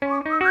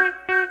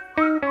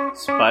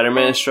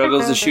Spider-Man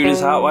struggles to shoot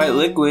his hot white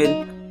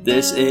liquid.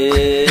 This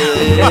is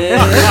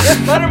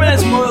Spider-Man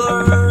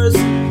spoilers.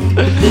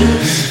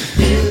 This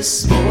is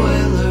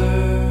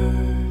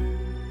spoiler.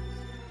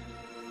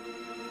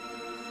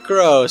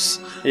 Gross.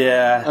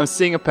 Yeah, I'm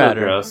seeing a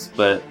pattern. Gross,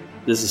 but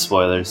this is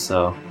spoilers.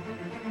 So,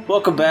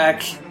 welcome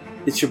back.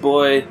 It's your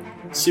boy,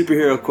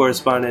 superhero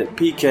correspondent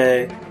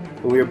PK,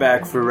 and we are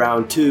back for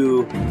round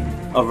 2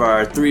 of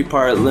our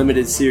 3-part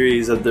limited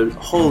series of the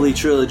Holy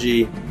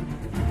Trilogy,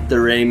 the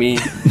Raimi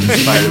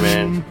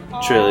Spider-Man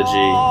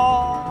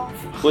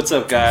trilogy. What's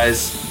up,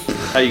 guys?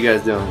 How you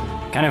guys doing?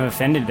 Kind of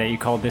offended that you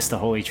called this the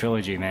Holy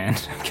Trilogy, man.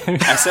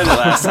 I said it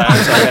last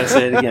time, so I gotta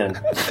say it again.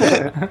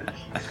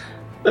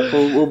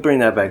 We'll bring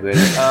that back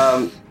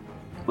later.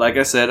 Like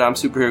I said, I'm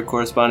superhero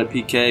correspondent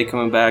PK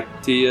coming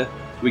back to you.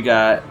 We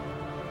got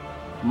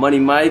Money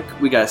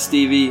Mike, we got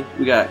Stevie,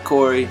 we got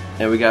Corey,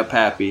 and we got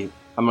Pappy.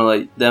 I'm gonna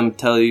let them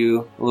tell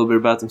you a little bit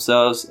about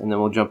themselves, and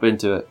then we'll jump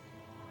into it.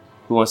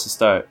 Who wants to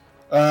start?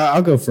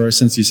 I'll go first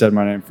since you said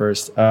my name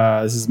first.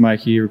 This is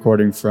Mikey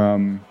recording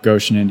from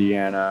Goshen,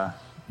 Indiana.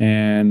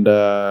 And,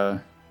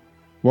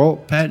 well,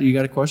 Pat, you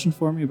got a question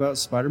for me about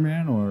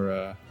Spider-Man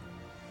or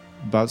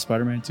about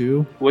Spider-Man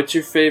 2? What's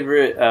your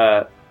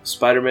favorite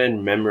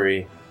Spider-Man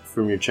memory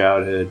from your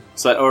childhood?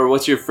 Or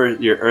what's your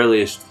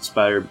earliest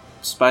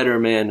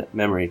Spider-Man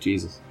memory?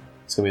 Jesus,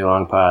 it's gonna be a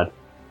long pod.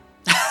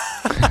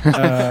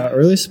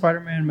 Earliest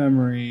Spider-Man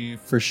memory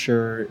for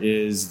sure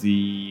is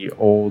the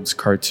old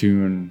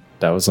cartoon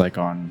that was like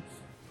on,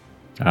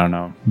 I don't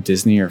know,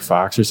 Disney or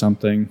Fox or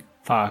something.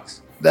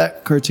 Fox.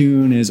 That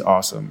cartoon is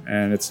awesome,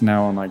 and it's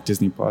now on like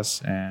Disney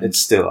Plus, and It's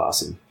still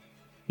awesome.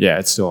 yeah,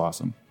 it's still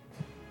awesome.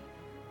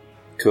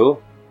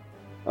 Cool.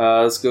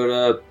 Let's go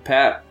to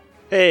Pat.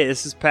 Hey,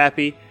 this is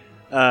Pappy.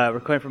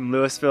 Recording from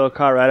Louisville,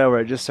 Colorado,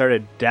 where it just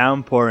started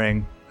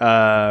downpouring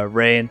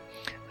rain.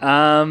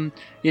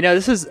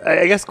 This is,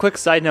 I guess, quick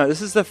side note.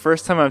 This is the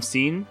first time I've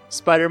seen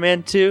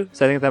Spider-Man 2,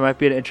 so I think that might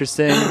be an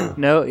interesting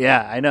note.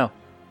 Yeah, I know.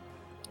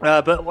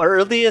 But my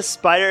earliest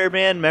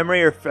Spider-Man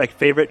memory, or like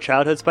favorite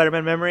childhood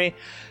Spider-Man memory,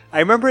 I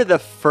remember the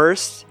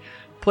first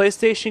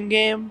PlayStation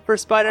game for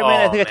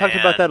Spider-Man. I think I talked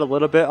about that a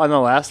little bit on the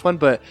last one,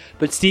 but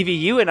Stevie,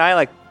 you and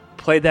I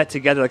played that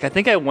together. Like, I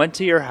think I went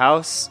to your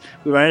house.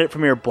 We rented it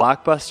from your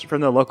Blockbuster,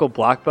 from the local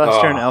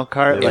Blockbuster in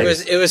Elkhart.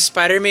 It was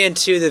Spider-Man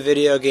 2, the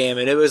video game,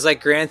 and it was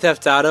like Grand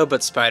Theft Auto,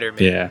 but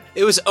Spider-Man. Yeah.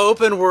 It was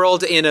open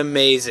world and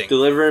amazing.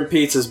 Delivering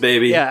pizzas,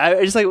 baby. Yeah,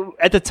 I just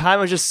at the time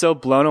I was just so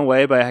blown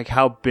away by like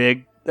how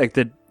big like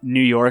the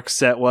New York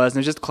set was, and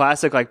it's just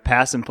classic like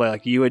pass and play.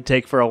 Like you would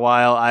take for a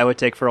while, I would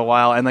take for a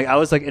while, and like I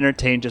was like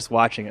entertained just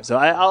watching it. So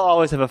I'll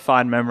always have a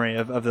fond memory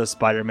of those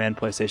Spider-Man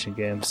PlayStation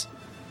games.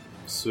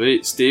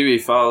 Sweet. Stevie,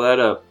 follow that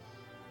up.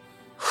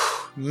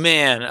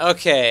 Man,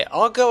 okay,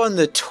 I'll go in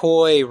the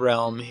toy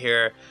realm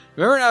here.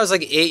 Remember when I was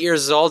like 8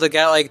 years old, I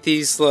got like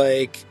these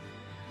web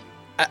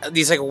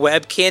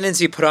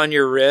cannons you put on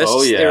your wrist?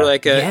 Oh, yeah. They were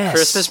like a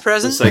Christmas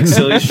present? It's like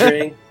silly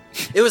string.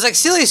 It was like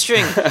silly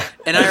string.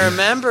 And I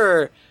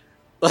remember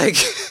like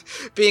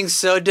being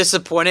so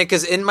disappointed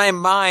because in my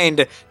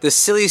mind, the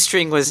silly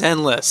string was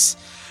endless.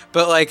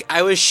 But like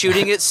I was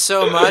shooting it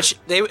so much,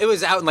 it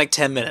was out in like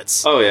 10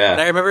 minutes. Oh, yeah. And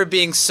I remember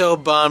being so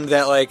bummed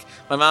that like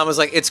my mom was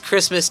like, "It's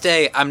Christmas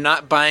Day. I'm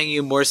not buying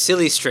you more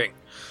silly string."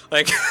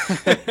 Like,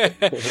 but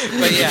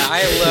yeah,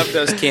 I love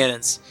those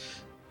cannons.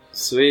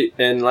 Sweet.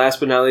 And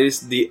last but not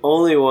least, the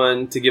only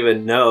one to give a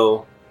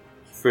no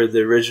for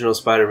the original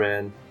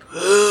Spider-Man.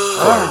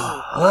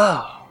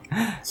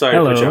 Sorry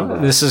to put you on Hello,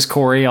 that. this is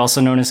Corey, also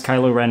known as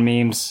Kylo Ren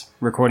Memes,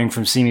 recording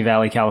from Simi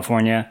Valley,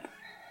 California.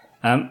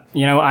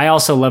 I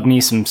also love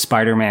me some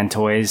Spider-Man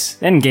toys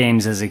and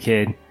games as a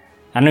kid.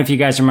 I don't know if you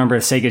guys remember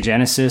Sega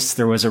Genesis.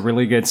 There was a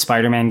really good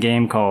Spider-Man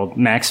game called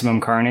Maximum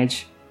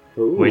Carnage,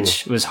 Ooh.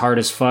 which was hard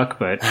as fuck,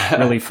 but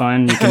really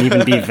fun. You can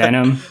even beat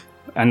Venom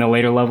on the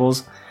later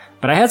levels.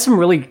 But I had some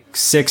really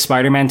sick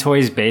Spider-Man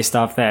toys based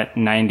off that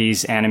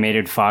 90s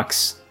animated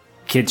Fox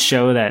kids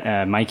show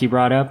that Mikey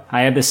brought up.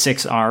 I had the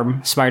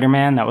 6-arm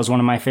Spider-Man. That was one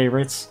of my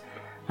favorites.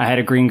 I had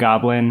a Green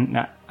Goblin.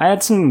 I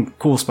had some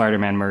cool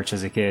Spider-Man merch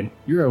as a kid.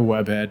 You're a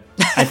webhead.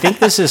 I think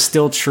this is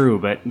still true,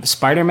 but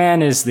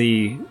Spider-Man is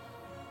the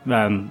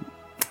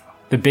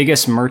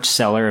biggest merch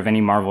seller of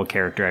any Marvel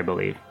character, I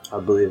believe. I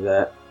believe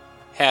that.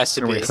 Has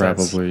to be.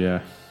 Probably,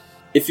 yeah.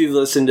 If you've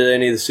listened to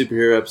any of the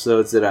superhero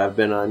episodes that I've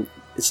been on,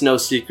 it's no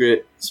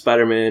secret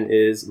Spider-Man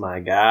is my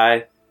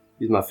guy.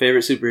 He's my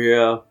favorite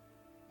superhero.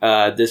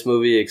 This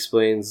movie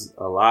explains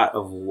a lot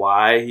of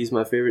why he's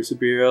my favorite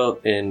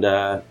superhero, and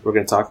we're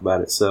going to talk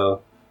about it,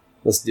 so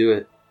let's do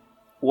it.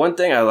 One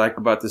thing I like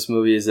about this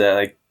movie is that,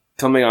 like,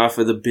 coming off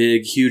of the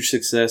big, huge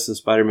success of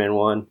Spider-Man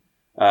 1,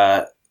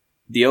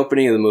 the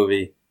opening of the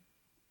movie,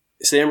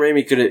 Sam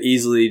Raimi could have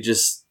easily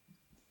just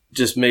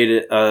made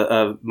it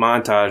a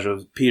montage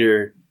of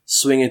Peter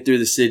swinging through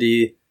the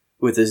city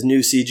with his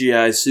new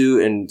CGI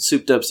suit and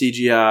souped up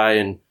CGI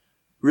and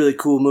really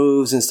cool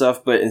moves and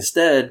stuff, but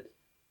instead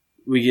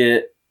we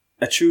get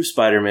a true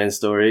Spider-Man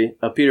story,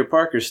 a Peter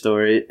Parker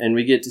story, and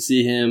we get to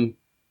see him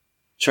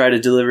try to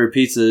deliver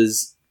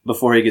pizzas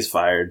before he gets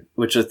fired,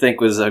 which I think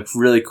was a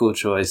really cool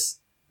choice.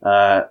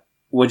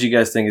 What'd you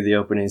guys think of the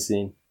opening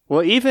scene?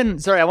 Well,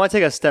 I want to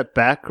take a step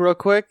back real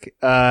quick.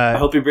 I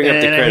hope you bring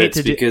up the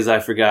credits because I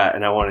forgot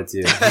and I wanted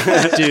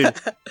to. Dude,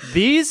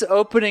 these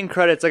opening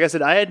credits, like I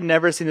said, I had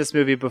never seen this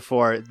movie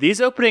before. These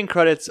opening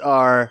credits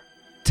are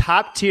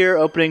top tier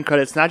opening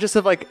credits, not just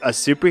of like a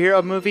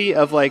superhero movie,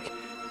 of like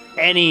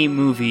any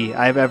movie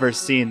I've ever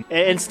seen.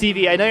 And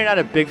Stevie, I know you're not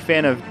a big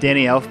fan of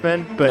Danny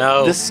Elfman,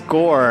 but the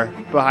score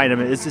behind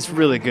him is just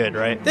really good,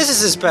 right? This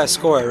is his best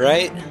score,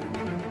 right?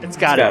 It's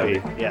gotta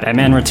be. Yeah.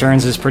 Batman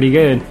Returns is pretty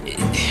good.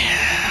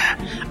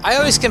 I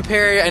always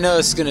compare, I know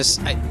it's going to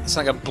sound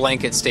like a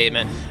blanket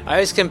statement, I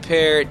always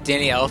compare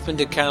Danny Elfman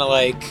to kind of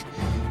like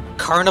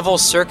carnival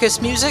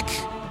circus music.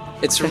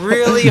 It's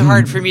really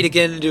hard for me to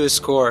get into his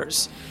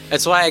scores.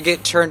 That's why I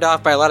get turned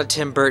off by a lot of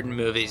Tim Burton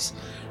movies.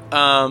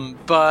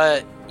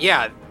 But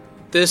yeah,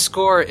 this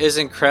score is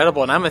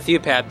incredible, and I'm with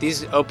you, Pat.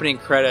 These opening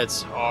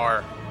credits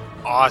are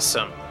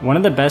awesome. One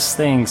of the best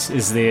things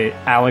is the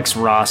Alex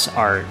Ross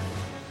art.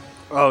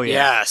 Oh, yeah.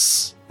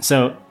 Yes.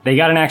 So they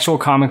got an actual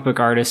comic book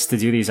artist to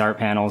do these art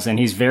panels, and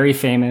he's very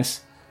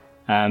famous.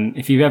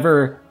 If you've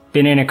ever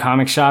been in a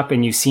comic shop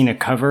and you've seen a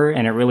cover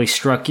and it really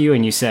struck you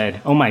and you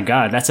said, oh my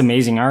God, that's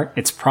amazing art,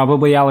 it's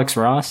probably Alex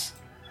Ross.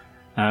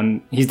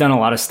 He's done a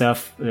lot of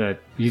stuff.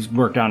 He's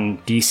worked on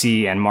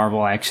DC and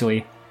Marvel,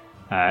 actually.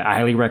 I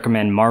highly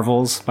recommend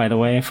Marvels, by the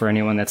way, for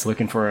anyone that's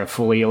looking for a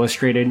fully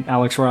illustrated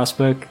Alex Ross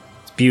book.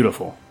 It's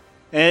beautiful.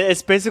 And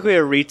it's basically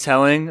a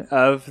retelling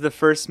of the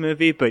first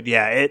movie, but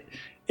yeah,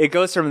 it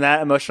goes from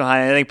that emotional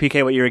high. And I think,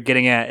 PK, what you were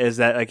getting at is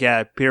that, like,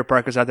 yeah, Peter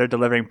Parker's out there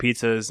delivering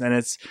pizzas, and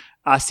it's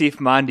Asif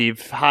Mandvi,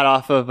 hot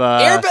off of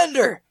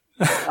Airbender!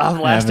 Of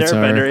Last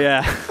Airbender,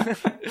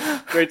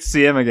 yeah. Great to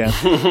see him again.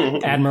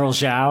 Admiral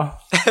Zhao.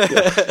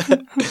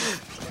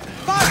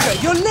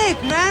 Parker, you're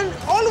late, man.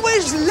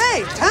 Always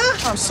late,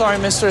 huh? I'm sorry,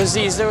 Mr.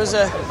 Aziz. There was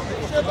a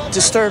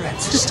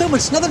disturbance.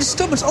 Disturbance, another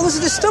disturbance. Oh, there's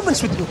a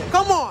disturbance with you.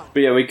 Come on.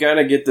 But yeah, we kind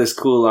of get this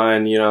cool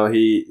line. You know,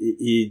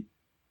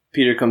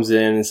 Peter comes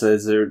in and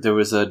says there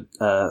was a,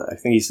 I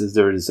think he says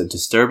there was a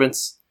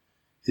disturbance.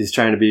 He's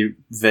trying to be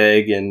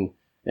vague, and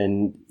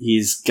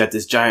he's got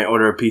this giant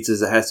order of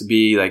pizzas that has to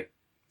be like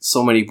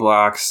so many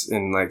blocks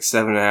in like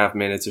 7.5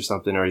 minutes or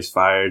something, or he's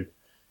fired.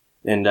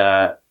 And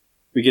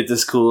we get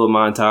this cool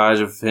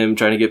montage of him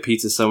trying to get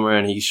pizza somewhere,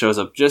 and he shows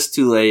up just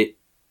too late,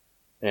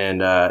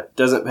 and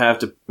doesn't have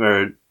to,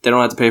 or they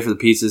don't have to pay for the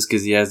pizzas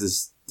because he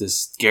has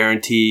this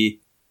guarantee.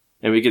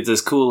 And we get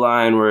this cool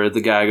line where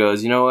the guy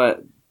goes, you know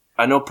what?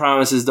 I know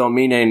promises don't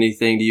mean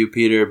anything to you,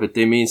 Peter, but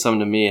they mean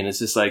something to me. And it's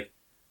just like,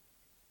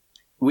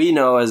 we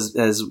know as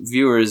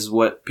viewers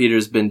what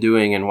Peter's been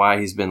doing and why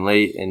he's been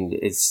late, and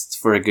it's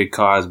for a good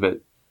cause,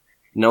 but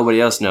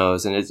nobody else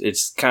knows. And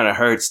it's kind of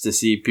hurts to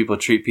see people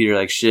treat Peter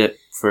like shit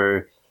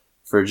for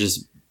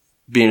just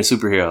being a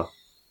superhero.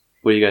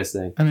 What do you guys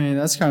think? I mean,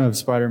 that's kind of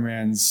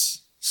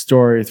Spider-Man's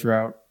story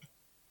throughout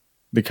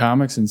the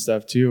comics and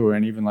stuff too,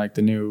 and even like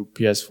the new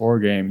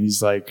PS4 game.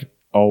 He's like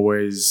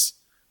always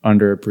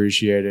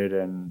underappreciated,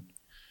 and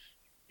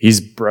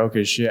he's broke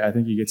as shit. I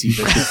think he gets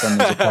evicted from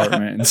his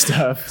apartment and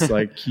stuff. It's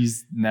like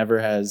he's never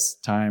has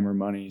time or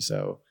money.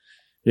 So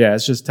yeah,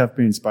 it's just tough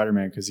being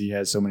Spider-Man because he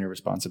has so many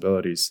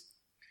responsibilities.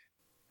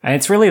 And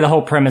it's really the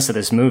whole premise of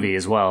this movie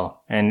as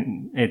well.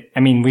 And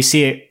we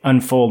see it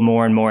unfold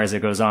more and more as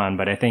it goes on,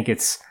 but I think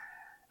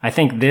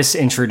this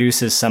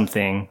introduces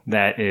something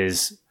that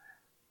was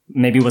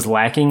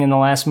lacking in the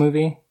last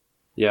movie.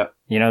 Yeah.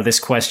 You know, this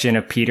question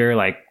of Peter,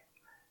 like,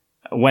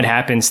 what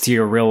happens to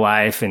your real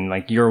life and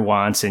like your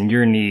wants and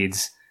your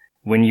needs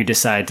when you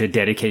decide to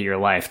dedicate your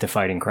life to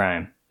fighting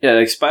crime? Yeah,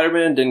 like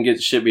Spider-Man didn't get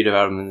the shit beat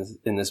out of him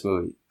in this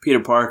movie. Peter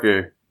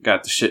Parker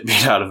got the shit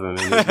beat out of him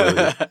in this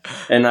movie.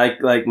 And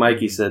like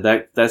Mikey said,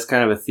 that's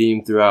kind of a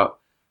theme throughout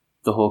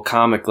the whole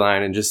comic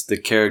line and just the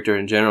character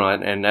in general.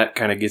 And that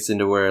kind of gets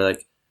into where,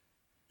 like,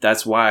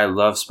 that's why I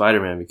love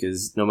Spider-Man,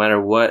 because no matter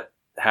what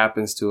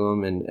happens to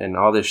him and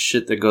all this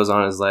shit that goes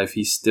on in his life,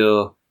 he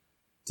still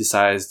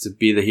decides to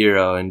be the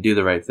hero and do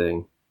the right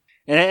thing.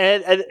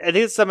 And I think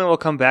it's something we'll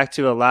come back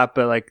to a lot,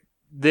 but like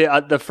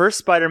the first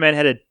Spider-Man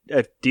had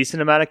a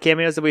decent amount of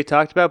cameos that we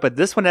talked about, but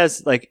this one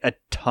has like a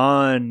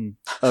ton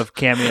of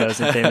cameos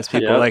and famous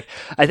people. Yep. Like,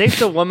 I think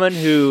the woman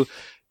who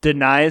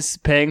denies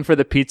paying for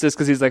the pizzas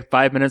because he's like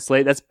 5 minutes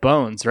late, that's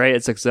Bones, right?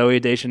 It's like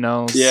Zooey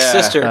Deschanel's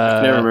sister.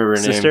 I never remember her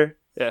name. Sister?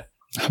 Yeah.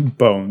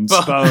 Bones.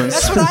 That's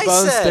what I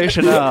Bones said.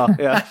 Deschanel.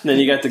 Yeah. Then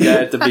you got the guy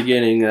at the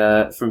beginning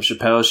from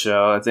Chappelle's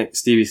show. I think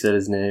Stevie said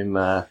his name.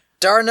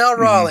 Darnell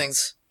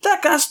Rawlings.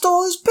 That guy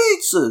stole his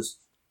pizzas.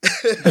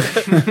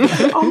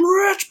 I'm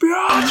rich,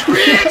 biatch.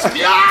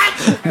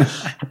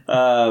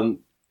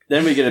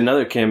 Then we get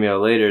another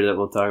cameo later that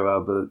we'll talk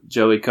about, but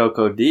Joey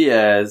Coco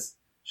Diaz.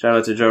 Shout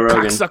out to Joe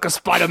Rogan. Cocksucker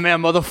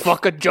Spider-Man,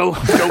 motherfucker, Joe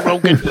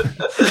Rogan.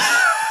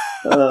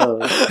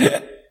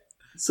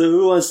 So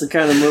who wants to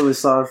kind of move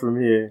us on from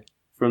here?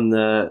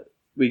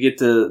 We get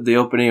to the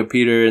opening of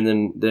Peter, and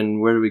then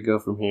where do we go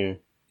from here?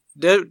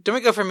 Don't we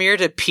go from here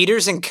to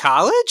Peter's in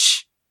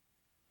college?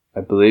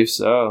 I believe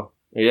so.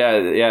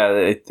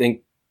 Yeah. I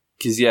think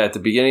because at the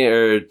beginning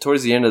or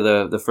towards the end of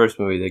the first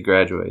movie, they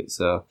graduate,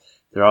 so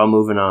they're all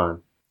moving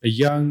on. A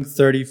young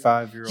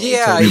 35-year-old.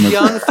 Yeah, a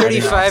young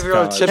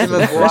 35-year-old Tobey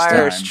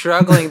Maguire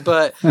struggling,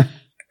 but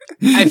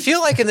I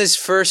feel like in this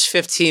first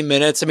 15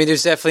 minutes, I mean,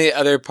 there's definitely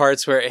other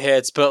parts where it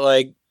hits, but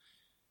like,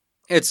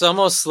 it's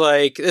almost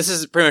like this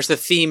is pretty much the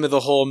theme of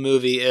the whole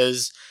movie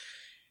is,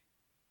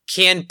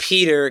 can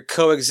Peter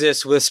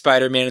coexist with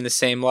Spider-Man in the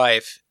same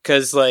life?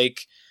 Because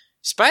like,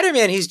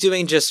 Spider-Man, he's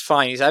doing just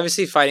fine. He's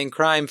obviously fighting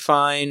crime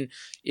fine.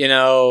 You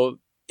know,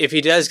 if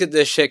he does get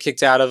this shit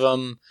kicked out of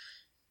him,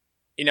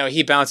 you know,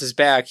 he bounces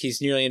back. He's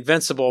nearly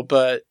invincible.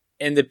 But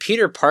in the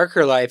Peter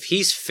Parker life,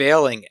 he's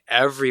failing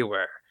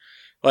everywhere.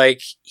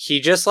 Like, he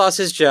just lost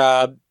his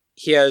job.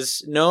 He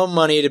has no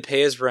money to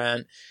pay his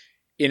rent.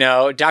 You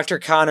know, Dr.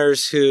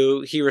 Connors,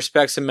 who he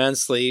respects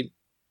immensely,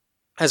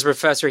 as a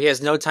professor, he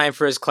has no time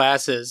for his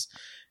classes.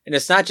 And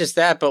it's not just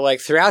that, but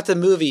like throughout the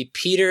movie,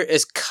 Peter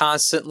is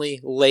constantly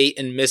late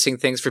and missing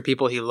things for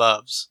people he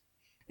loves.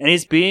 And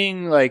he's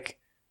being like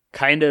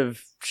kind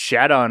of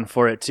shat on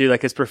for it too.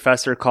 Like his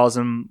professor calls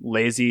him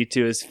lazy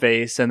to his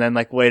face. And then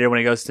like later when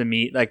he goes to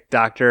meet like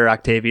Dr.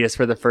 Octavius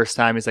for the first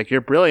time, he's like,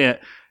 you're brilliant,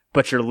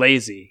 but you're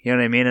lazy. You know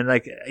what I mean? And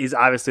like, he's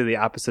obviously the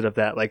opposite of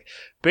that. Like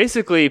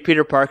basically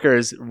Peter Parker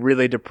is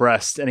really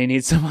depressed and he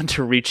needs someone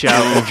to reach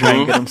out and try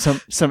and get him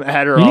some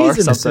Adderall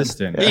or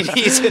something.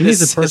 He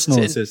needs a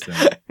personal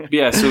assistant.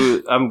 Yeah.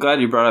 So I'm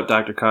glad you brought up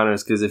Dr.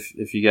 Connors, because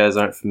if you guys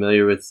aren't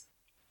familiar with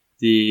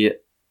the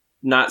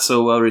not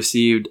so well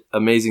received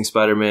Amazing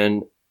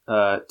Spider-Man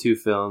 2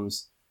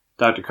 films,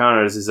 Dr.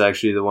 Connors is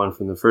actually the one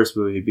from the first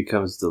movie who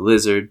becomes the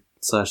Lizard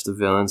 / the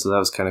villain. So that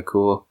was kind of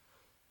cool.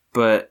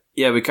 But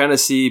yeah, we kind of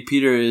see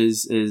Peter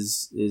is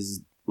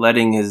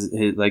letting his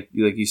like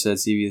you said,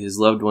 Stevie, his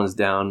loved ones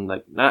down.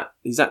 Like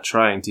he's not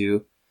trying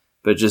to,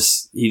 but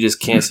he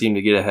just can't seem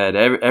to get ahead.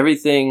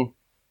 Everything,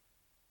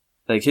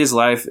 like his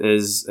life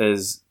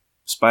as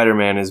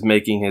Spider-Man is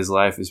making his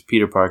life as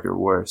Peter Parker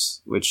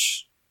worse.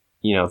 Which,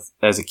 you know,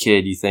 as a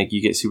kid, you think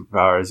you get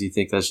superpowers, you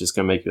think that's just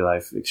gonna make your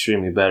life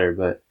extremely better.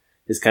 But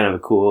it's kind of a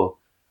cool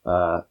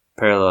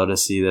parallel to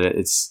see that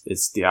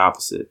it's the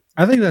opposite.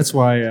 I think that's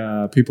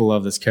why people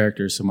love this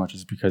character so much,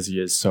 is because he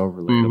is so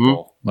relatable.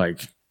 Mm-hmm.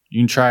 Like,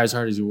 you can try as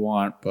hard as you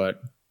want,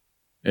 but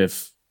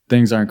if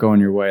things aren't going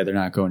your way, they're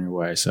not going your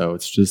way. So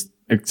it's just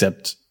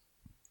accept,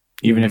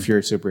 even if you're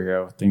a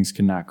superhero, things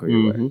cannot go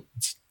your way.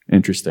 It's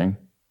interesting.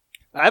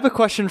 I have a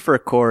question for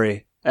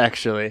Corey,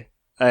 actually.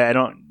 I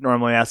don't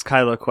normally ask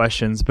Kylo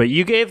questions, but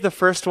you gave the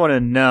first one a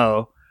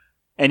no,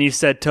 and you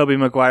said Tobey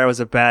Maguire was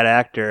a bad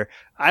actor.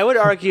 I would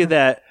argue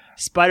that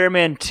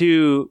Spider-Man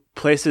 2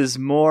 places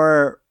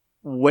more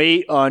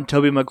weight on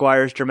Tobey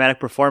Maguire's dramatic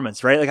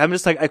performance, right? Like, I'm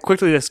just like, I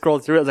quickly just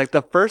scrolled through it. Like,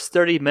 the first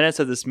 30 minutes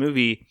of this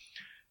movie,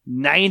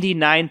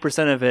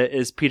 99% of it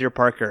is Peter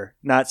Parker,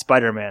 not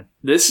Spider-Man.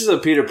 This is a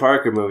Peter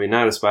Parker movie,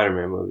 not a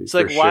Spider-Man movie.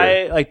 So, like,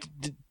 why, like,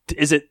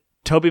 is it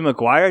Tobey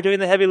Maguire doing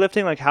the heavy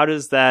lifting? Like, how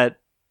does that,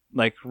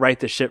 like, right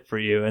the ship for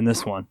you in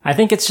this one? I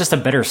think it's just a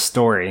better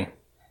story.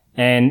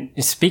 And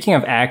speaking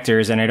of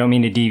actors, and I don't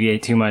mean to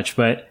deviate too much,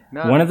 but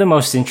one of the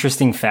most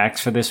interesting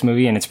facts for this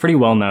movie, and it's pretty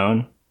well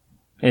known,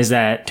 is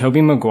that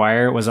Tobey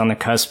Maguire was on the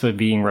cusp of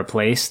being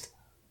replaced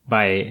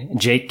by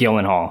Jake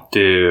Gyllenhaal.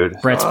 Dude.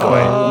 Brett's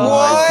boy. Oh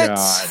my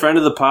God. Friend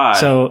of the pod.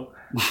 So,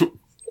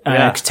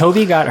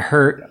 Tobey got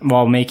hurt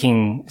while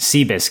making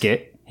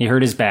Seabiscuit. He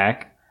hurt his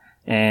back.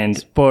 And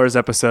Spoilers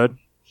episode.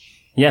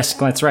 Yes,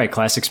 that's right.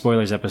 Classic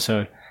spoilers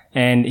episode.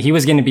 And he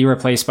was going to be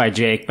replaced by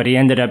Jake, but he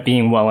ended up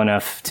being well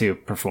enough to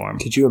perform.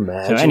 Could you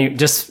imagine? So anyway,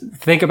 just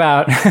think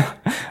about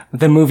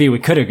the movie we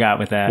could have got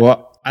with that.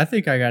 Well, I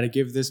think I got to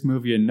give this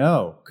movie a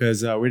no,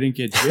 because we didn't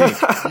get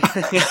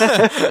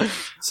Jake.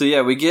 So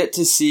yeah, we get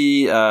to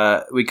see,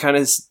 we kind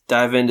of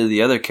dive into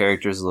the other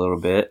characters a little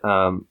bit.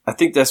 I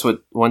think that's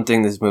one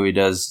thing this movie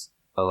does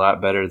a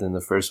lot better than the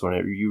first one.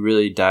 You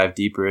really dive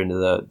deeper into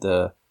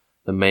the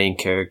main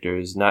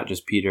characters, not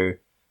just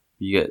Peter.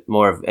 You get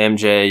more of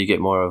MJ, you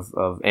get more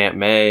of Aunt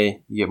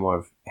May, you get more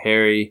of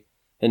Harry,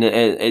 and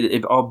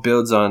it all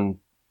builds on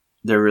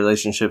their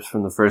relationships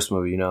from the first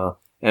movie. You know,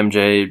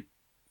 MJ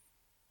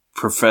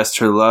professed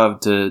her love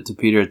to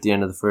Peter at the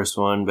end of the first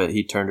one, but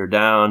he turned her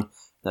down.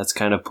 That's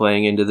kind of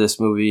playing into this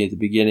movie at the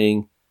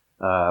beginning.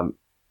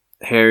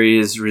 Harry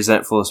is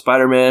resentful of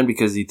Spider-Man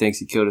because he thinks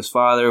he killed his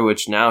father,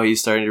 which now he's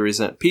starting to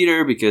resent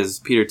Peter because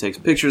Peter takes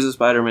pictures of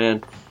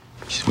Spider-Man.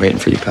 She's waiting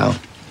for you, pal.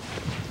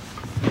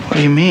 What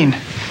do you mean?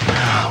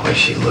 The way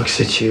she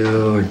looks at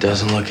you or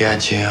doesn't look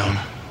at you,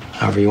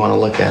 however you want to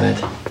look at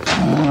it.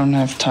 I don't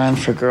have time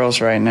for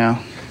girls right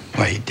now.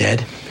 Why, you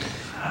dead?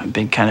 I've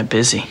been kind of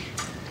busy.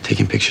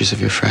 Taking pictures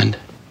of your friend?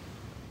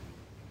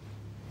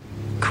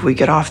 Could we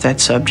get off that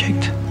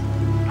subject?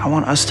 I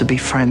want us to be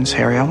friends,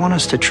 Harry. I want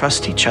us to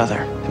trust each other.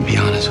 And be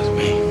honest with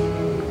me.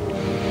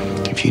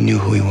 If you knew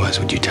who he was,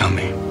 would you tell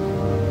me?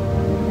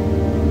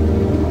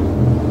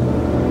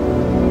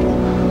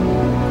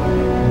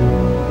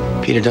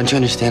 Peter, don't you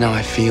understand how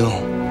I feel?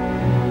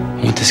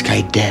 I want this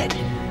guy dead.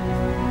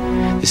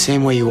 The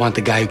same way you want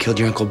the guy who killed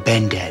your Uncle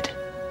Ben dead.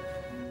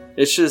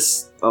 it's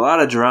just a lot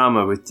of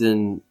drama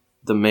within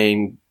the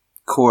main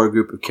core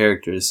group of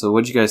characters. So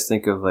what do you guys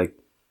think of like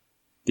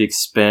the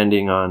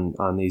expanding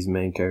on these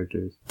main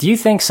characters? Do you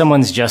think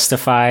someone's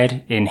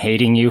justified in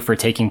hating you for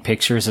taking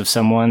pictures of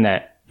someone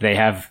that they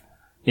have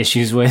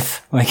issues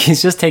with? Like,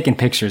 he's just taking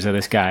pictures of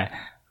this guy.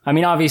 I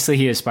mean, obviously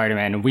he is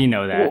Spider-Man, and we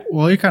know that.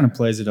 Well, he kind of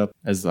plays it up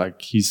as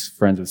like he's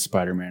friends with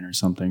Spider-Man or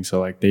something, so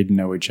like they'd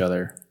know each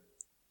other.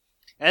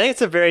 I think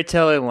it's a very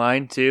telling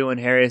line, too, when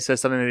Harry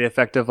says something to the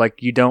effect of,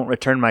 like, you don't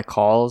return my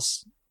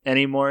calls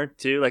anymore,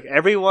 too. Like,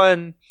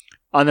 everyone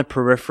on the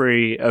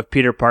periphery of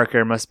Peter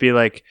Parker must be,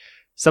 like,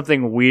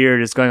 something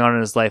weird is going on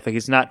in his life. Like,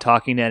 he's not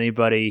talking to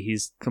anybody.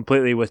 He's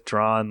completely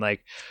withdrawn.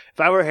 Like, if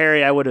I were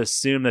Harry, I would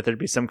assume that there'd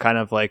be some kind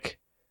of, like,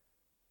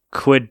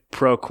 quid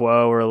pro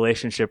quo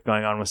relationship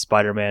going on with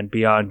Spider-Man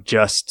beyond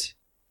just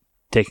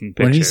taking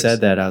pictures. When he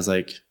said that, I was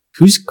like,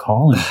 who's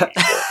calling?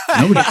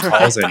 Nobody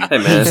calls anymore. Hey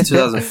man, it's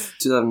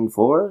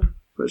 2004?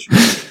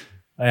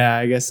 Yeah,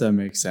 I guess that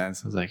makes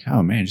sense. I was like,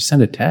 oh man, just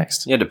send a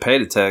text. You had to pay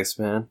the text,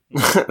 man.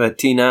 That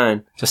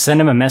T9. Just send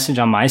him a message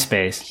on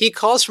MySpace. He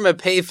calls from a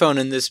payphone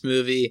in this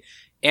movie,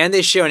 and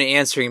they show an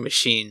answering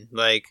machine.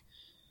 Like,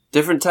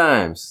 different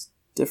times.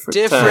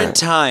 Different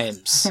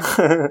times.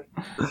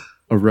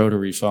 A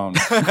rotary phone.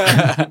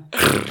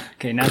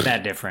 Okay, not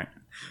that different.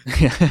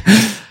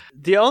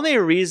 The only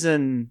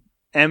reason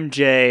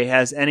MJ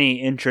has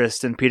any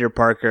interest in Peter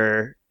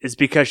Parker is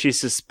because she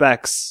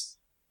suspects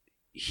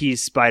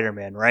he's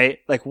Spider-Man, right?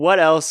 Like, what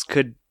else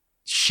could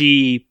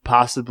she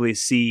possibly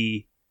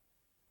see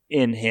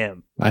in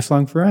him?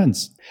 Lifelong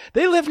friends.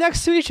 They lived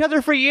next to each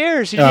other for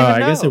years. You didn't even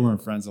know. I guess they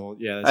weren't friends.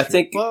 Yeah, I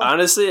think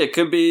honestly, it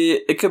could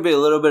be a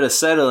little bit of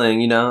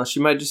settling. You know, she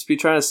might just be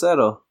trying to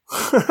settle.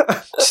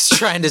 Just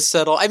trying to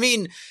settle. I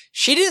mean,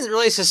 she didn't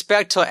really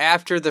suspect till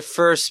after the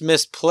first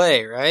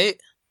misplay, right?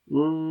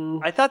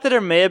 I thought that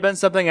there may have been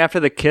something after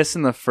the kiss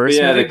in the first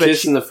movie. Yeah, the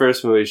kiss in the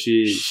first movie.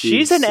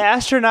 She's an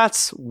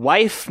astronaut's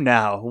wife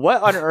now.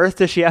 What on earth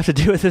does she have to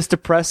do with this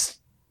depressed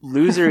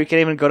loser who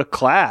can't even go to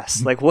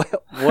class? Like, what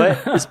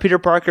is Peter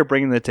Parker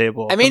bringing to the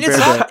table? I mean,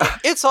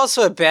 it's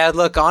also a bad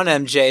look on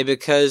MJ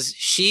because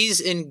she's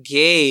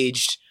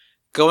engaged,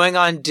 going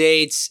on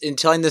dates, and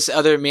telling this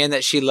other man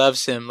that she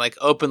loves him, like,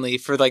 openly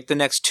for, like, the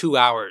next 2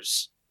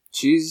 hours.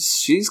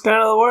 She's kind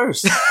of the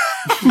worst.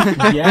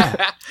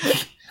 Yeah.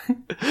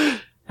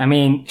 I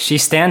mean, she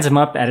stands him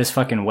up at his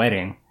fucking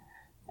wedding.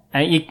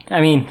 I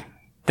mean,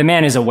 the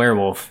man is a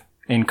werewolf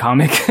in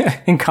comic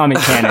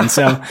canon,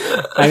 so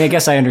I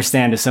guess I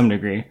understand to some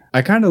degree.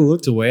 I kind of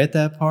looked away at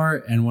that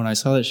part, and when I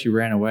saw that she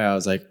ran away, I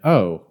was like,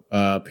 oh,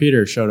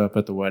 Peter showed up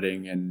at the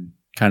wedding and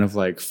kind of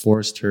like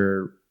forced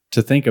her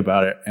to think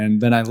about it. And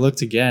then I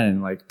looked again,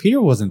 and like,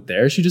 Peter wasn't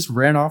there. She just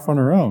ran off on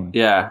her own.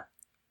 Yeah.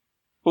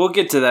 We'll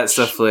get to that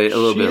stuff a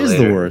little bit later. She is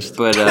the worst.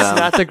 But, it's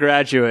not The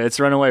Graduate. It's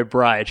Runaway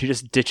Bride. She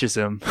just ditches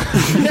him.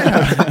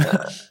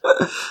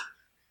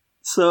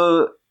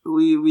 So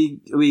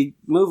we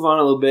move on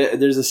a little bit.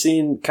 There's a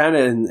scene kind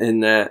of in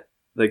that,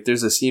 like,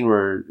 there's a scene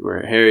where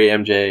Harry,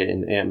 MJ,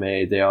 and Aunt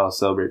May, they all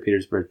celebrate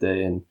Peter's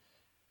birthday. And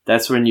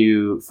that's when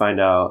you find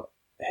out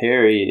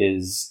Harry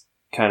is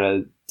kind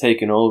of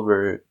taking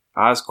over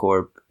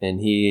Oscorp, and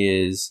he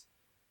is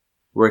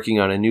working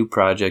on a new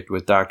project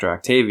with Dr.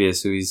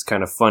 Octavius, who he's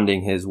kind of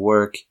funding his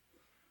work.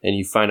 And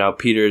you find out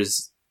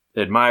Peter's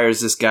admires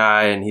this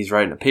guy, and he's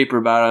writing a paper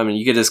about him, and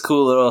you get this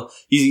cool little,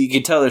 you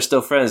can tell they're still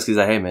friends, because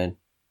like, hey man,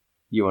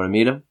 you want to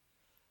meet him?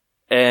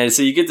 And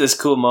so you get this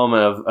cool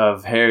moment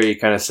of Harry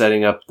kind of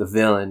setting up the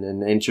villain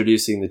and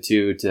introducing the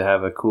two to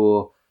have a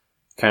cool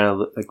kind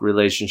of like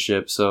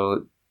relationship.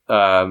 So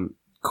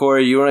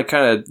Corey, you want to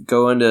kind of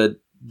go into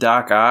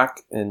Doc Ock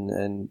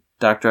and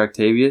Dr.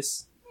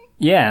 Octavius?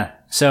 Yeah.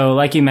 So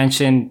like you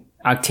mentioned,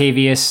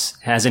 Octavius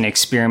has an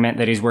experiment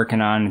that he's working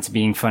on. It's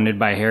being funded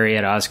by Harry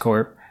at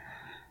Oscorp.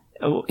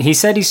 He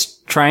said he's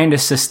trying to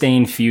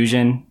sustain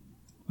fusion.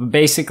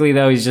 Basically,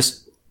 though,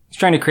 he's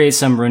trying to create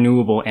some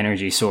renewable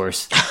energy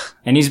source.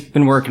 And he's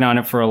been working on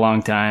it for a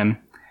long time.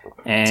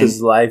 And it's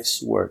his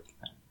life's work.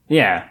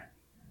 Yeah.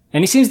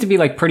 And he seems to be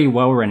like pretty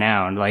well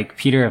renowned. Like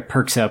Peter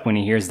perks up when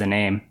he hears the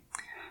name.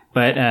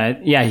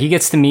 But yeah, he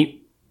gets to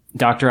meet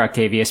Dr.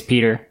 Octavius,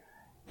 Peter.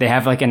 They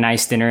have like a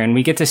nice dinner, and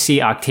we get to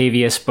see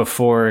Octavius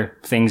before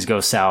things go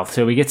south.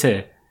 So we get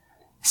to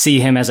see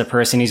him as a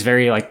person. He's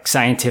very like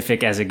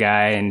scientific as a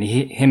guy, and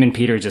him and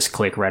Peter just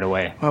click right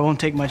away. Well, it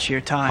won't take much of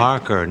your time.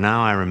 Parker,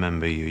 now I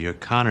remember you. You're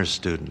Connor's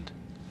student.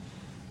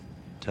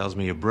 Tells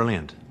me you're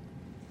brilliant.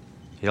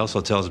 He also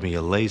tells me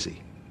you're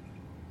lazy.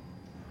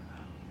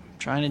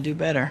 Trying to do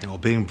better. Well,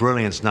 being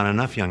brilliant's not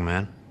enough, young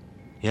man.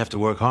 You have to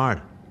work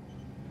hard.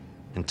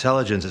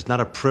 Intelligence is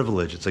not a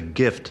privilege, it's a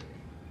gift.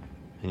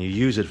 And you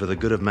use it for the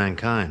good of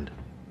mankind.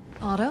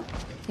 Otto,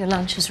 your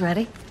lunch is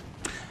ready.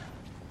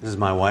 This is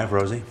my wife,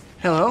 Rosie.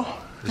 Hello.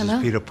 This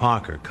is Peter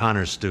Parker,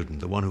 Connor's student,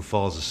 the one who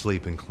falls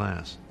asleep in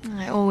class.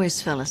 I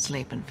always fell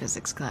asleep in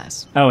physics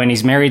class. Oh, and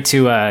he's married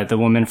to the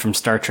woman from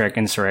Star Trek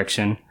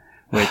Insurrection,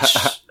 which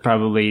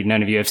probably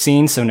none of you have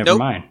seen, so never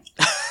mind.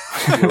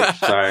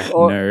 Sorry.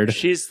 Nerd.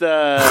 She's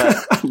the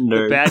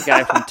Nerd. bad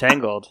guy from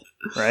Tangled,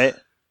 right?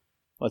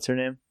 What's her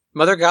name?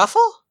 Mother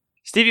Gothel?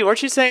 Stevie,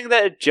 weren't you saying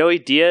that Joey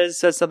Diaz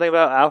said something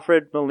about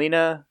Alfred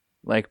Molina,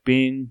 like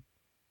being...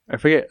 I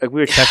forget, like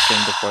we were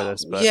texting before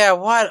this, but... Yeah,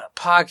 what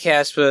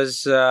podcast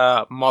was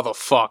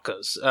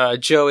motherfuckers?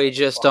 Joey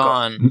just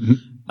on.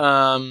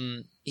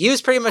 He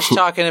was pretty much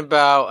talking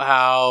about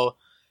how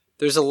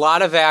there's a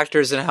lot of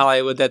actors in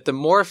Hollywood that the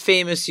more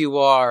famous you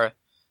are,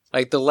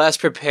 like the less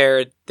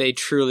prepared they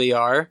truly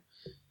are.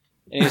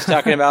 And he's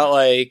talking about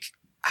like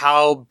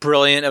how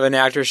brilliant of an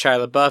actor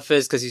Shia LaBeouf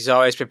is because he's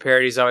always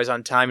prepared, he's always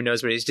on time, he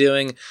knows what he's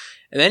doing.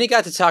 And then he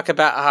got to talk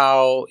about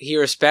how he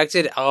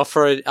respected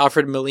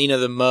Alfred Molina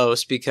the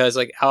most because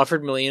like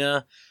Alfred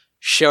Molina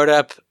showed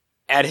up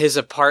at his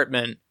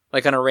apartment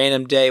like on a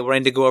random day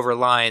wanting to go over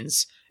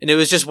lines, and it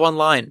was just one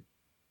line.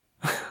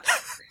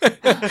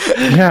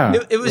 Yeah,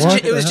 it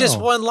was just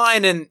one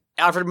line, and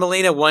Alfred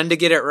Molina wanted to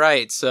get it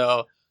right.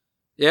 So,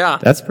 yeah,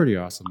 that's pretty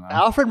awesome. Though.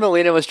 Alfred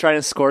Molina was trying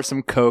to score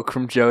some coke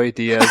from Joey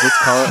Diaz. Let's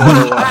call it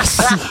what it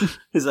was.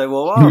 He's like,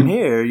 well, while I'm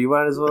here, you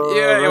might as well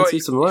run through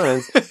some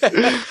lines.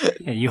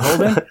 Yeah, you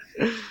hold him.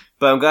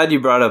 But I'm glad you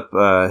brought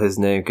up his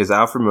name because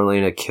Alfred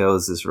Molina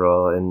kills this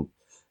role, and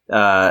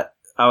I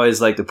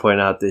always like to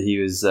point out that he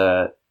was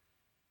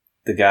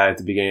the guy at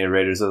the beginning of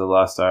Raiders of the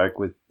Lost Ark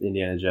with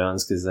Indiana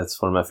Jones because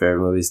that's one of my favorite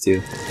movies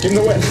too. Give him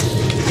the whip.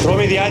 Throw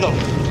me the idol.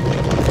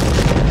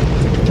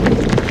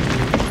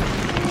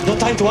 No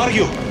time to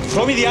argue.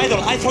 Throw me the idol.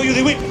 I throw you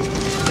the whip.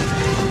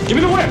 Give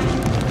me the whip.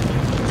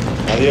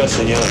 Adios,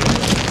 señor.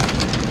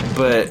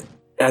 But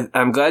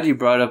I'm glad you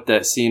brought up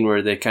that scene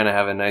where they kind of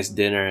have a nice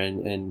dinner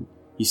and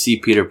you see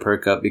Peter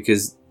perk up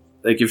because,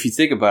 like, if you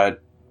think about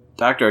it,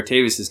 Dr.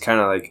 Octavius is kind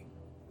of like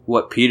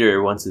what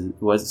Peter wants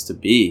to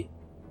be.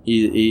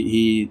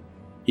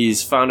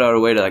 He's found out a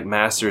way to like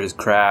master his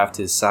craft,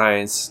 his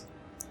science,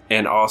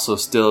 and also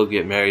still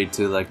get married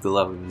to like the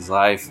love of his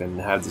life and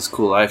have this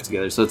cool life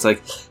together. So it's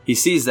like he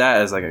sees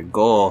that as like a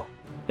goal.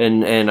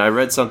 And I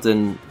read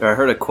something, or I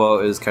heard a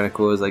quote. It was kind of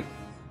cool. It was like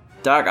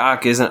Doc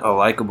Ock isn't a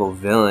likable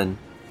villain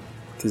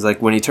because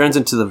like when he turns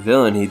into the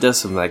villain, he does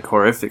some like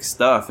horrific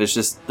stuff. It's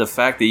just the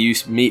fact that you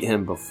meet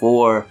him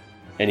before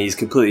and he's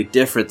completely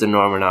different than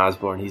Norman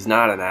Osborn. He's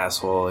not an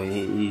asshole.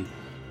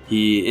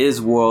 He is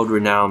world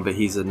renowned, but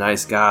he's a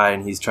nice guy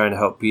and he's trying to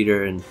help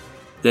Peter. And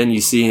then you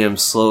see him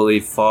slowly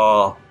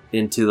fall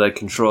into like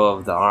control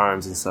of the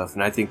arms and stuff.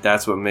 And I think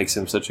that's what makes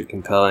him such a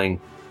compelling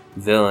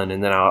villain.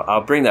 And then I'll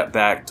bring that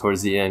back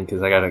towards the end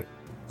because I got a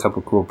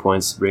couple cool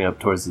points to bring up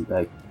towards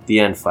the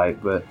end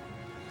fight. But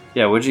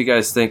yeah, what did you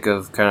guys think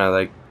of kind of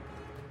like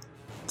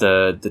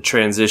the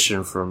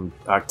transition from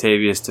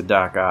Octavius to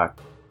Doc Ock?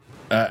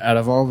 Out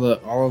of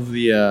all of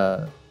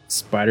the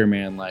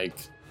Spider-Man like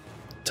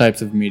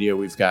types of media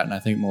we've gotten, I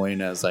think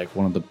Molina is like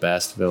one of the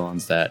best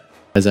villains that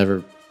has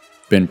ever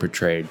been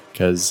portrayed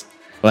because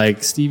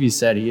like Stevie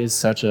said, he is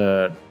such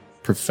a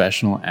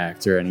professional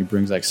actor and he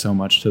brings like so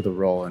much to the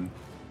role. And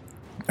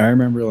I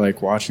remember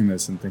like watching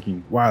this and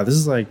thinking, wow, this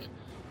is like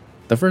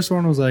the first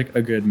one was like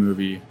a good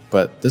movie,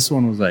 but this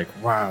one was like,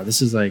 wow,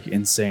 this is like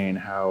insane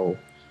how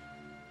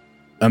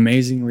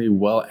amazingly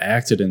well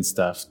acted and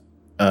stuff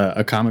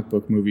a comic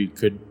book movie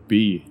could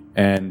be.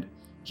 And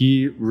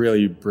he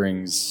really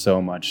brings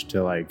so much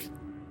to like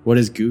what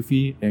is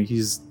Goofy, and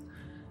he's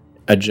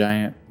a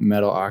giant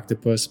metal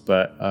octopus,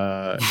 but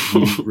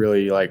he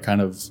really like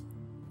kind of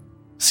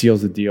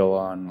seals the deal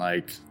on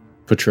like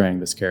portraying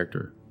this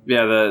character.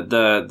 Yeah,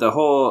 the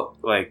whole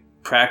like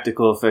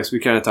practical effects, we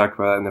kind of talked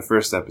about that in the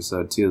first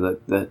episode too.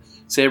 That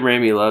Sam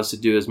Raimi loves to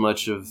do as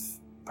much of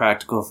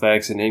practical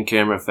effects and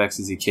in-camera effects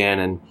as he can.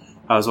 And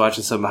I was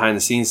watching some behind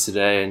the scenes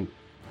today, and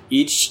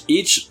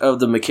each of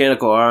the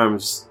mechanical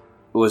arms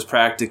was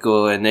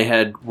practical, and they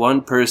had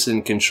one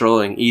person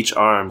controlling each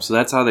arm. So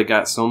that's how they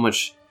got so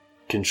much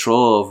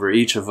control over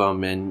each of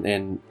them,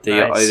 and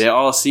they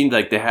all seemed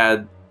like they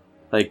had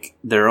like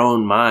their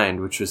own mind,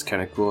 which was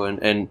kind of cool.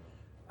 And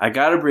I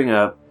gotta bring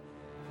up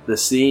the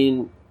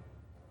scene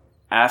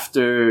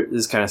after,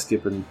 this is kind of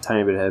skipping a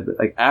tiny bit ahead, but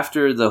like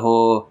after the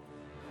whole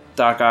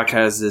Doc Ock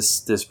has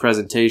this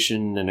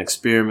presentation and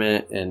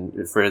experiment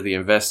and for the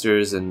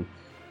investors, and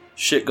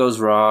shit goes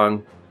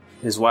wrong.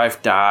 His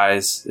wife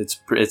dies. It's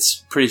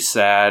pretty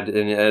sad,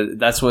 and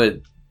that's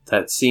what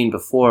that scene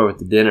before with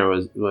the dinner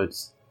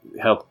was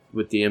helped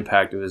with the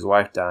impact of his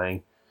wife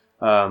dying.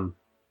 Then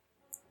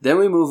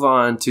we move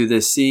on to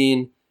this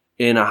scene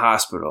in a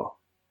hospital,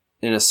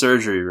 in a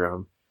surgery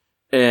room,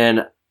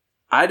 and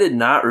I did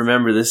not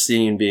remember this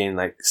scene being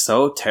like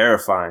so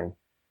terrifying.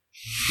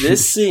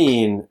 This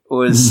scene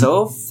was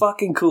so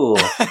fucking cool.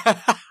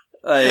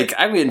 Like,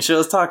 I'm getting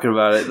chills talking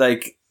about it.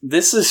 Like,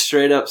 this is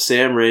straight up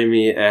Sam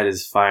Raimi at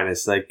his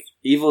finest. Like,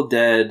 Evil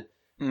Dead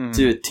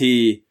to a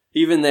T.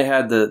 Even they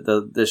had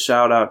the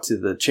shout out to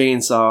the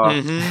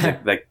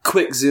chainsaw, like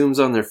quick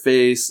zooms on their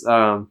face.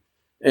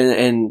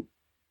 And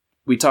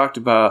we talked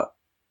about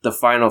the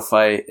final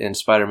fight in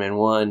Spider-Man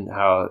 1,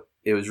 how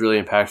it was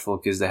really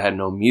impactful because they had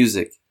no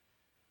music.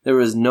 There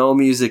was no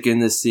music in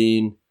this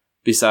scene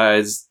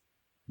besides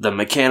the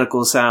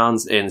mechanical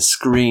sounds and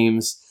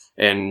screams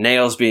and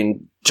nails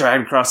being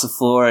dragged across the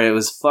floor. And it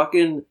was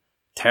fucking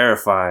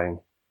terrifying.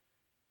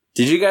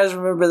 Did you guys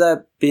remember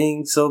that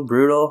being so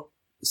brutal?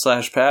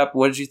 / Pap,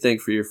 what did you think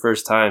for your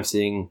first time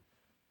seeing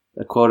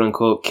a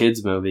quote-unquote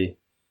kids movie?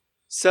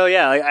 So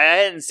yeah, like, I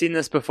hadn't seen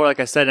this before.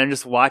 Like I said, I'm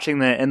just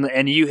watching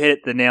and you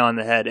hit the nail on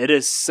the head. It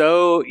is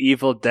so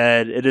Evil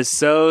Dead. It is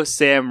so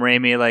Sam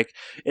Raimi. Like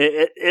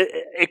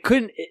it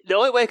couldn't. The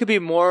only way it could be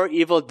more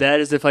Evil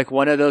Dead is if like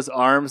one of those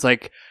arms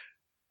like.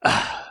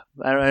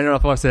 I don't know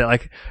if I want to say that,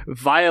 like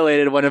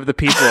violated one of the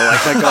people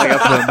like going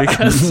up to them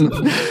because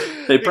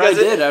they probably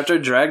did after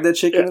it dragged that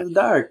chick into the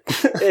dark.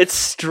 It's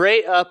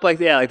straight up like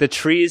the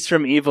trees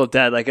from Evil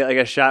Dead, like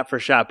a shot for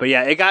shot. But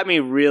yeah, it got me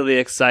really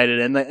excited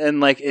and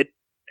like it.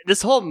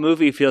 This whole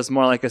movie feels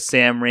more like a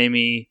Sam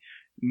Raimi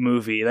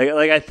movie.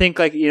 Like I think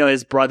like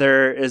his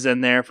brother is in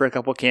there for a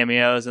couple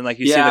cameos and like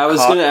you see. Yeah, I was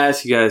gonna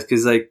ask you guys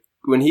because like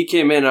when he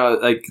came in, I was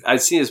like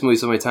I'd seen this movie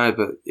so many times,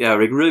 but yeah,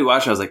 like really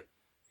watching, I was like,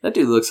 that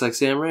dude looks like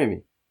Sam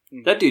Raimi.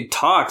 That dude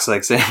talks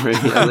like Sam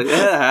Raimi. I was like,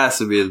 that has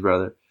to be his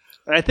brother.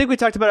 And I think we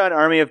talked about it on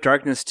Army of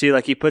Darkness too.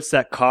 Like he puts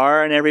that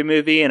car in every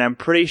movie, and I'm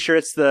pretty sure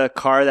it's the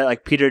car that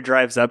like Peter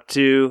drives up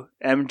to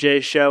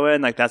MJ's show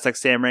in. Like that's like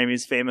Sam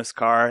Raimi's famous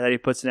car that he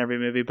puts in every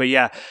movie. But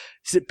yeah,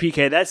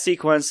 PK, that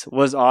sequence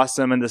was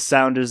awesome, and the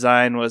sound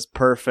design was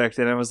perfect.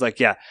 And it was like,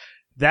 yeah,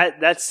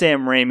 that's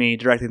Sam Raimi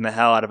directing the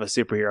hell out of a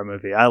superhero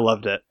movie. I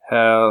loved it.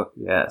 Hell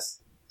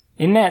yes.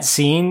 In that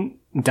scene,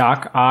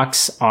 Doc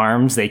Ock's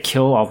arms, they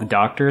kill all the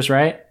doctors,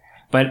 right?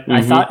 But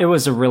I thought it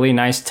was a really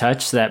nice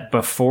touch that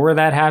before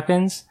that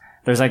happens,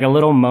 there's like a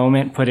little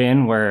moment put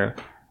in where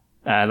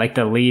like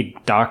the lead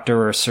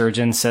doctor or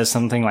surgeon says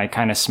something like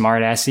kind of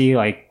smart-assy,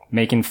 like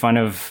making fun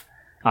of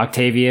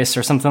Octavius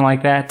or something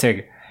like that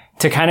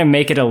to kind of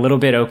make it a little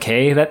bit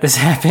okay that this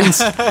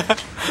happens.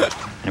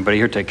 Anybody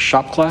here take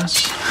shop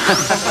class?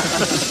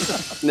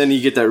 And then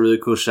you get that really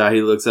cool shot.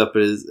 He looks up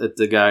at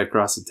the guy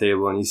across the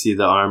table and you see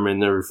the armor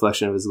and the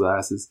reflection of his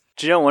glasses.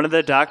 Do you know one of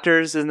the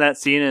doctors in that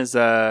scene is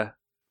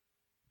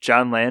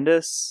John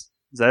Landis?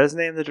 Is that his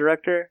name, the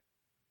director?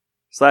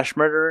 /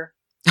 murderer?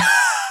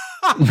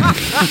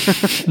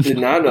 Did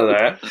not know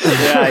that.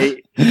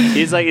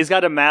 Yeah, he's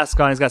got a mask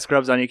on, he's got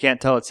scrubs on, you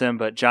can't tell it's him,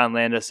 but John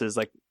Landis is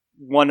like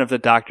one of the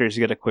doctors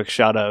you get a quick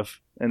shot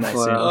of in that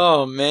scene.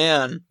 Oh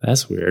man.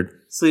 That's weird.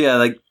 So yeah,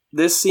 like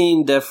this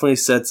scene definitely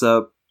sets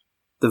up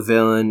the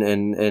villain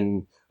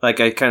and like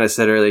I kind of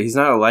said earlier, he's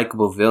not a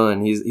likable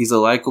villain. He's a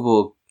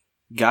likable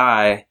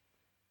guy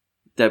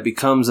that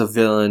becomes a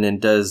villain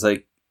and does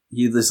like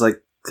he just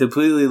like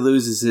completely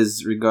loses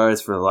his regards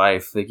for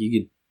life. Like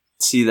you could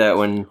see that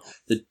when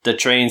the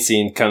train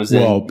scene comes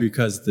in. Well,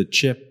 because the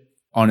chip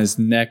on his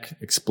neck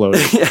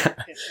exploded. Yeah.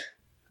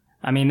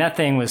 I mean, that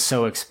thing was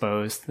so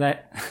exposed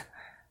that.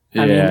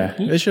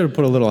 They should have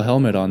put a little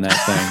helmet on that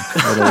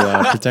thing, a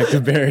little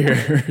protective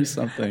barrier or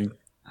something.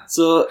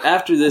 So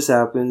after this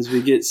happens,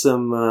 we get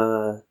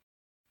some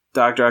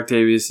Dr.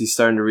 Octavius. He's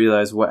starting to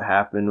realize what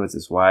happened with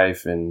his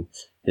wife, and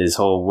his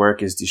whole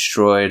work is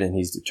destroyed, and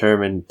he's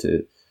determined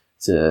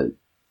to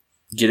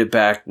get it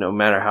back, no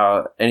matter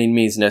how any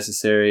means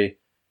necessary.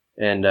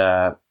 And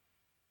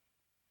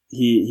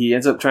he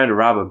ends up trying to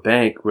rob a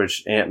bank,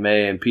 which Aunt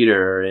May and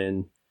Peter are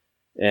in.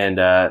 And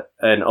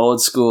an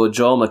old school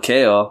Joel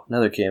McHale,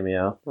 another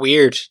cameo.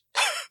 Weird.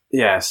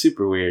 Yeah,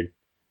 super weird.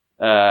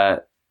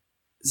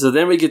 So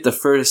then we get the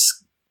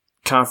first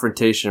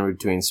confrontation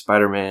between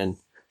Spider-Man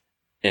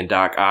and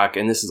Doc Ock,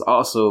 and this is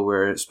also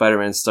where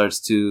Spider-Man starts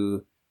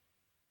to,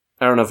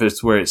 I don't know if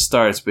it's where it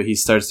starts, but he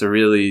starts to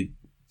really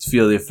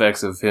feel the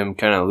effects of him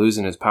kind of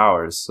losing his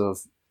powers. So,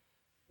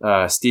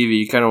 Stevie,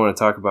 you kind of want to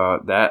talk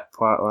about that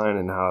plot line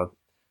and how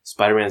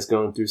Spider-Man's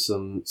going through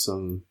some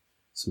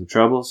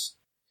troubles?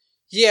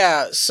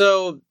 Yeah,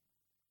 so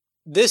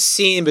this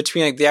scene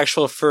between like the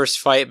actual first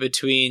fight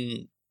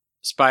between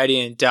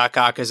Spidey and Doc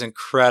Ock is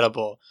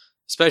incredible.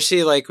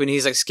 Especially like when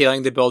he's like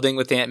scaling the building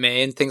with Aunt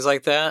May and things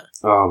like that.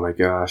 Oh my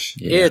gosh.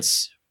 Yeah.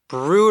 It's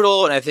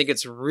brutal, and I think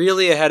it's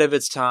really ahead of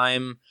its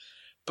time.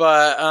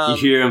 But you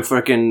hear him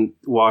fucking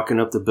walking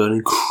up the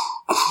building.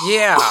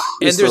 Yeah.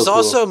 And there's so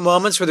also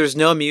moments where there's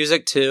no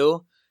music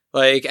too.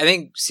 Like, I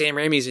think Sam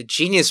Raimi is a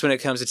genius when it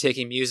comes to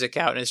taking music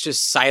out, and it's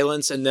just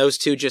silence and those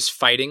two just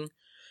fighting.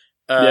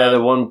 Yeah,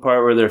 the one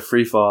part where they're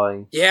free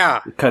falling.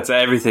 Yeah. It cuts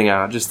everything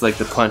out, just like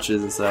the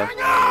punches and stuff.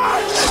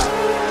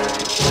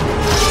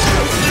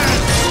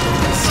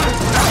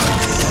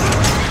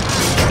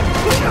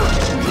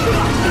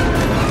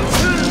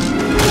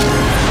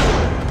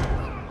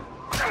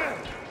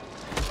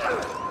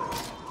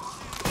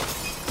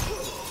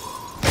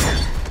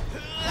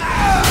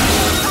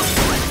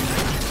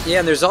 Yeah,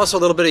 and there's also a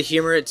little bit of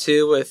humor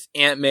too with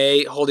Aunt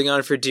May holding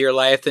on for dear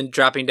life and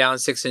dropping down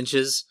 6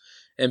 inches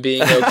and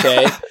being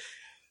okay.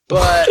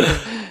 But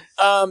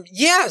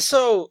yeah,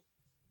 so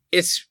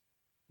it's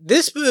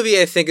this movie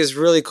I think is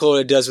really cool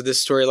what it does with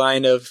this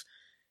storyline of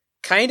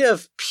kind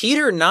of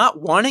Peter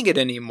not wanting it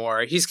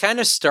anymore. He's kind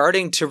of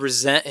starting to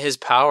resent his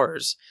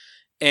powers.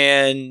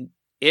 And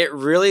it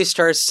really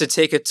starts to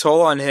take a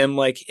toll on him,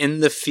 like in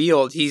the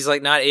field. He's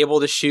like not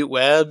able to shoot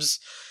webs.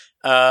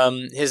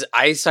 His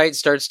eyesight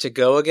starts to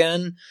go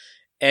again.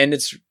 And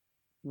it's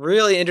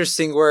really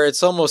interesting where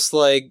it's almost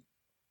like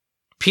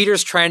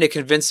Peter's trying to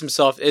convince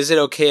himself, is it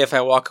okay if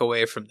I walk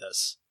away from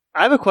this?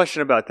 I have a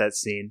question about that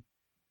scene.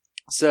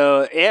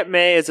 So Aunt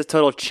May is a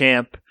total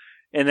champ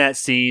in that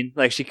scene.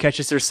 Like, she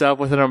catches herself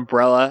with an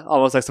umbrella,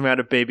 almost like something out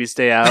of Baby's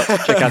Day Out.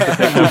 Check out the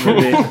Pixar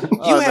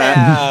movie. You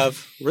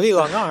have really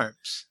long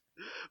arms.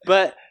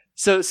 But,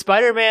 so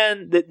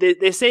Spider-Man,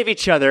 they save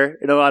each other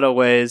in a lot of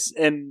ways,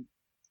 and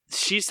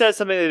she says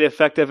something to the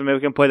effect of, and maybe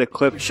we can play the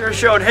clip. Sure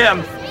showed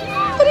him.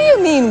 What do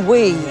you mean,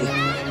 we?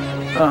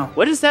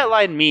 What does that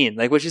line mean?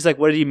 Like, when she's like,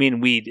 what do you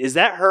mean, weed? Is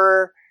that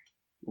her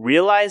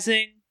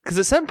realizing? Because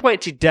at some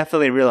point, she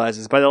definitely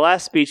realizes. By the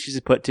last speech, she's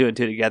put two and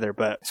two together,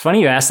 but... It's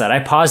funny you asked that. I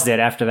paused it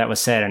after that was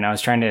said, and I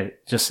was trying to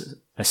just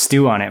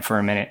stew on it for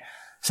a minute.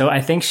 So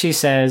I think she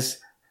says,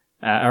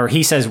 or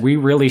he says, we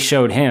really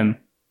showed him.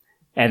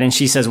 And then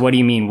she says, what do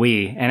you mean,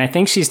 we? And I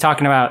think she's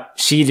talking about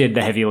she did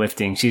the heavy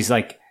lifting. She's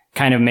like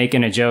kind of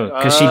making a joke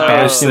because she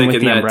bashed him with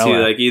the umbrella. Too.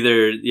 Like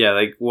either,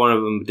 like one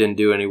of them didn't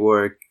do any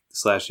work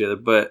 / the other.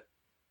 But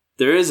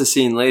there is a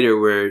scene later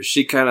where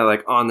she kind of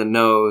like on the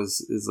nose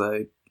is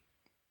like,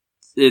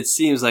 it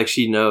seems like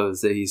she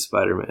knows that he's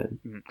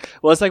Spider-Man.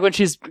 Well, it's like when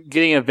she's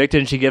getting evicted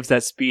and she gives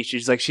that speech.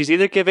 She's like, she's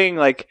either giving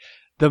like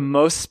the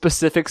most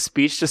specific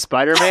speech to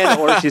Spider-Man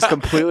or she's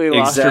completely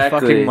lost her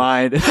fucking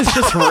mind. It's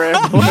just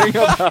rambling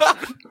about.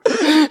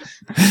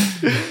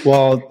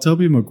 Well,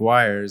 Tobey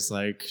Maguire's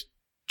like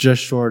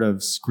just short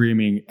of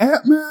screaming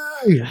at me.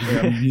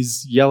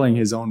 He's yelling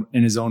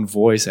in his own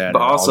voice at. But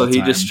her also, all the he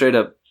time. just straight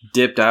up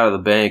dipped out of the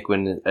bank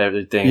when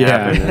everything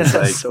happened. It's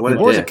like, So what a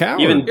boy's dick. a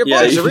coward. Even Your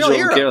boy's a real Joel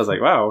hero. McHale was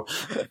like, wow.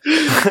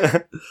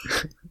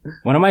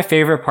 One of my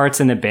favorite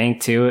parts in the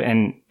bank too,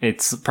 and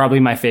it's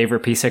probably my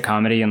favorite piece of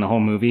comedy in the whole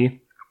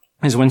movie,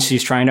 is when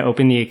she's trying to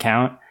open the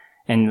account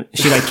and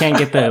she like can't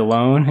get the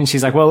loan, and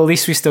she's like, well, at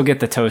least we still get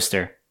the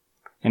toaster.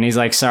 And he's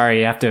like,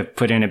 sorry, you have to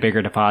put in a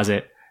bigger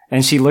deposit.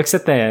 And she looks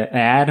at the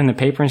ad in the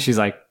paper and she's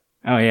like,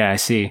 oh yeah, I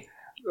see.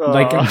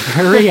 Like,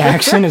 her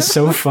reaction is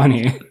so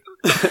funny.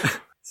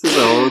 This is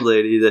an old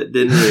lady that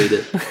didn't read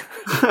it.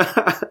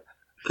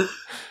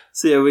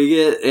 So yeah, we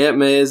get Aunt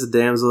May as a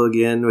damsel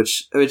again,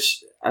 which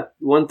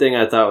one thing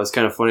I thought was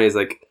kind of funny is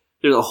like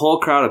there's a whole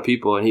crowd of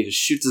people and he just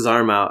shoots his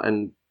arm out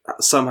and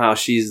somehow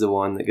she's the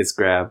one that gets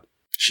grabbed.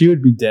 She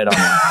would be dead on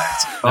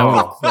impact.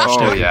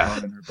 Yeah.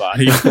 In her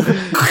body.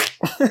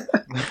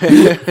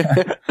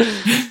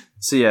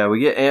 So yeah, we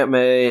get Aunt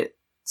May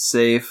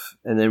safe,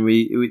 and then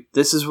we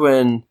this is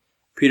when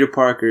Peter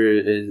Parker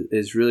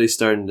is really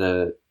starting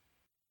to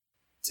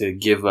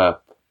give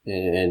up,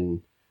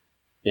 and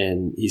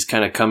he's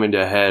kind of coming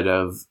to a head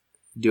of,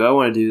 do I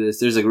want to do this?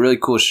 There's a really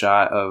cool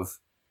shot of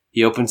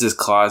he opens his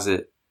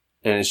closet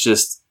and it's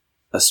just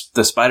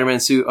the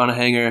Spider-Man suit on a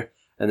hanger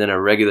and then a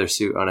regular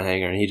suit on a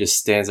hanger, and he just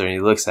stands there and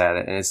he looks at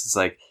it, and it's just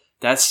like,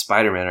 that's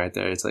Spider-Man right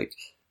there. It's like,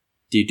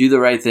 do you do the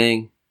right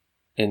thing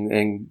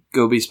and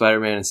go be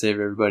Spider-Man and save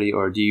everybody,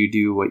 or do you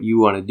do what you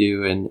want to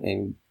do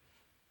and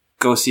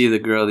go see the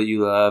girl that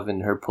you love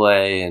and her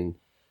play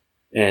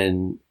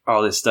and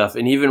all this stuff?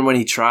 And even when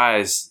he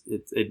tries,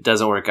 it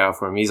doesn't work out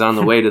for him. He's on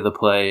the way to the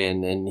play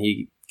and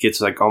he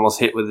gets like almost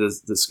hit with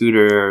the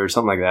scooter or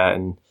something like that,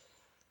 and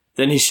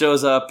then he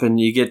shows up and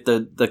you get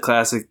the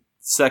classic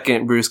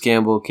second Bruce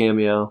Campbell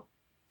cameo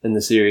in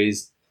the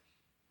series,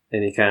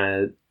 and he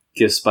kind of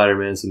gives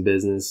Spider-Man some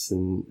business.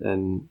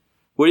 And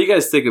what do you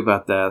guys think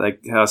about that?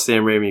 Like how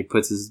Sam Raimi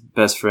puts his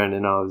best friend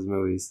in all of his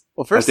movies.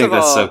 Well, I think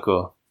that's so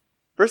cool.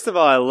 First of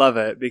all, I love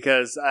it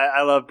because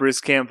I love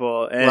Bruce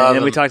Campbell,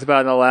 and we talked about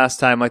it in the last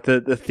time, like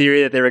the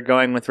theory that they were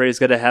going with, where he's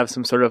going to have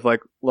some sort of like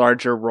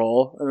larger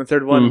role, and the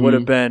third one would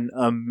have been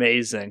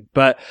amazing.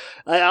 But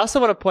I also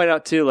want to point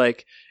out too,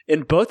 like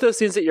in both those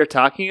scenes that you're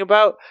talking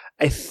about,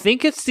 I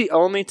think it's the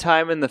only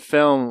time in the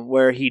film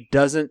where he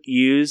doesn't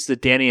use the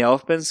Danny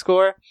Elfman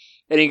score.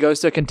 And he goes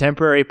to a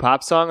contemporary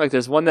pop song. Like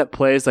there's one that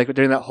plays like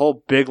during that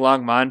whole big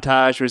long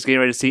montage where he's getting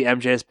ready to see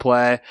MJ's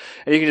play,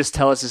 and you can just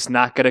tell it's just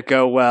not going to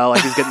go well.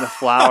 Like he's getting the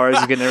flowers,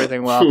 he's getting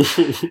everything well.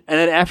 And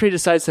then after he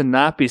decides to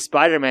not be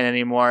Spider-Man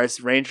anymore,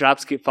 his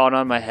raindrops keep falling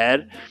on my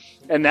head.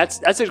 And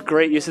that's a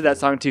great use of that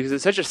song too, because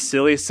it's such a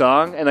silly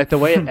song, and like the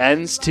way it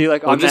ends too,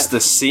 like on just that,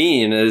 the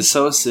scene is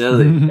so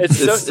silly. It's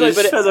so silly,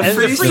 but it ends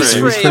freeze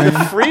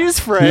the freeze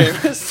frame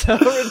is so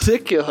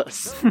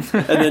ridiculous. And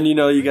then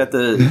you got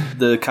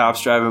the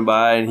cops driving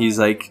by, and he's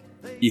like,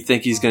 you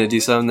think he's gonna do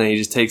something, then he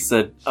just takes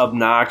the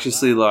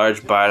obnoxiously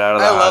large bite out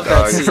of the hot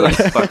dog. He's like,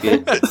 fuck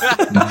it.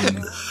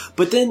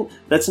 But then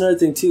that's another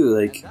thing too.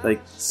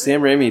 Like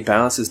Sam Raimi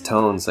balances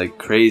tones like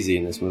crazy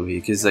in this movie,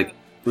 because like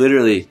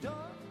literally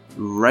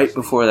right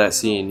before that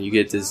scene, you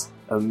get this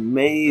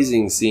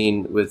amazing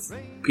scene with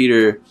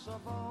Peter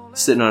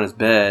sitting on his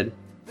bed,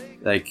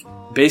 like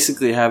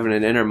basically having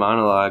an inner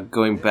monologue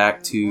going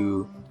back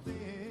to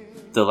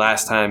the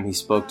last time he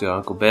spoke to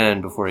Uncle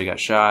Ben before he got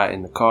shot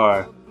in the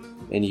car.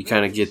 And you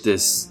kind of get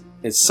this,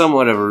 it's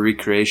somewhat of a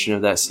recreation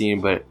of that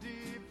scene, but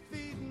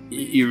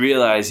you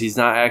realize he's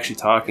not actually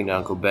talking to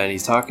Uncle Ben.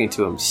 He's talking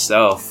to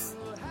himself,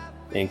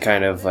 and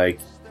kind of like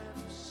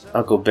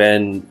Uncle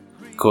Ben,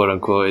 quote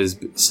unquote, is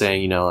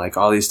saying, you know, like,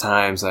 all these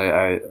times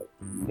I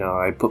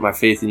put my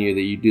faith in you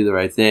that you do the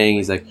right thing.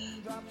 He's like,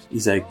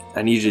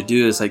 I need you to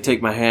do this. Like,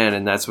 take my hand.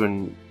 And that's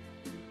when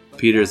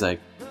Peter's like,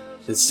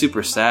 it's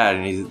super sad,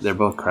 and they're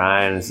both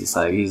crying. It's just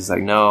like, he's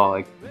like, no,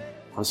 like,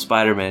 I'm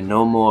Spider-Man,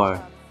 no more.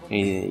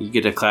 And you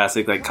get a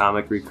classic like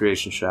comic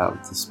recreation shot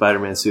with the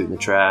Spider-Man suit in the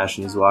trash,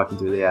 and he's walking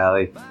through the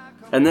alley,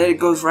 and then it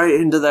goes right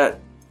into that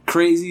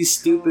crazy,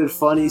 stupid,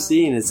 funny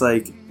scene. It's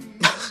like,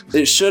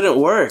 it shouldn't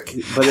work,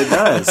 but it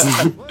does.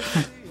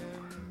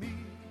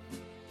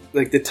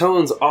 Like, the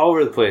tone's all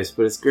over the place,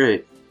 but it's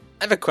great.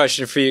 I have a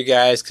question for you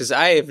guys, because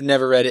I have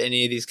never read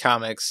any of these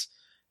comics.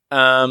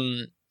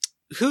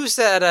 Who's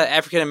that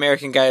African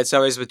American guy that's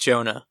always with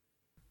Jonah?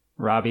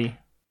 Robbie.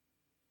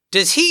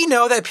 Does he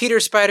know that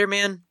Peter's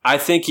Spider-Man? I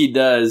think he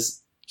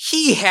does.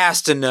 He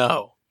has to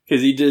know.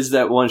 Because he does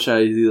that one shot.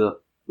 He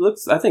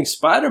looks. I think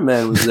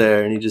Spider-Man was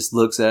there, and he just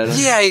looks at him.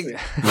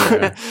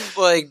 Yeah.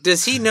 Like,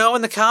 does he know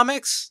in the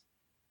comics?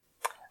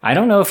 I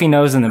don't know if he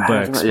knows in the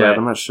books.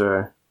 I'm not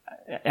sure.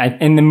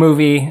 In the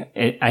movie,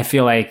 I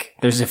feel like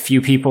there's a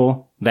few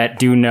people that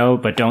do know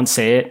but don't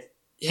say it.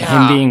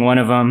 Yeah. Him being one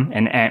of them,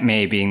 and Aunt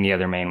May being the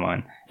other main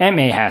one. Aunt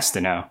May has to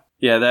know.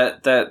 Yeah,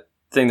 that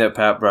thing that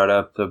Pat brought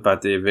up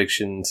about the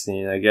eviction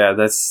scene, like, yeah,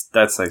 that's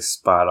like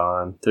spot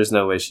on. There's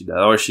no way she does,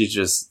 or she's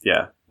just,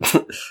 yeah.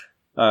 But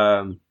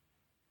I'm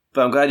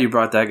glad you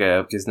brought that guy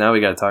up, because now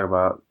we got to talk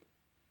about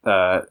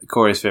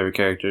Corey's favorite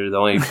character, the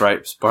only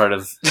bright part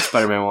of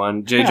Spider-Man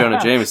 1, J. Jonah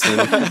Jameson,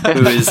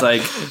 who is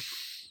like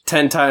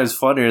 10 times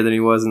funnier than he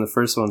was in the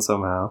first one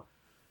somehow.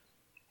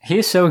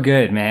 He's so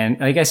good, man.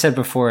 Like I said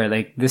before,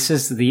 like, this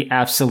is the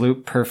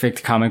absolute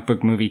perfect comic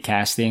book movie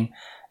casting,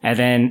 and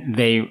then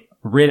they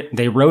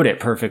wrote it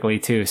perfectly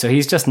too. So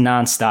he's just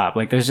nonstop.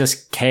 Like, there's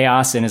just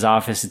chaos in his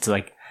office. It's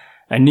like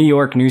a New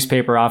York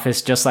newspaper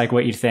office, just like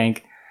what you'd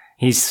think.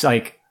 He's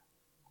like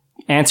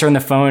answering the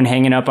phone,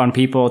 hanging up on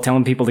people,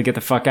 telling people to get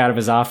the fuck out of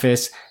his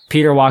office.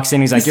 Peter walks in.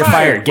 He's like, "You're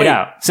fired. Get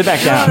out. Sit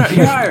back down."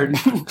 You're fired.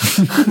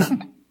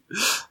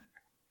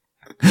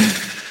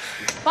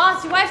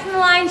 Boss, your wife's on the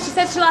line. She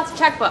said she lost her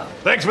checkbook.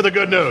 Thanks for the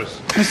good news.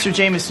 Mr.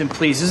 Jameson,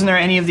 please, isn't there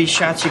any of these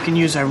shots you can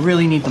use? I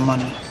really need the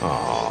money.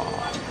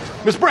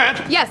 Miss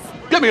Brandt? Yes.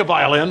 Get me a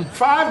violin.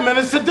 5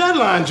 minutes to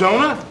deadline,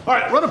 Jonah. All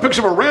right, run a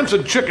picture of a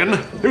rancid chicken.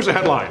 Here's the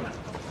headline.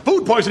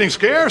 Food poisoning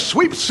scare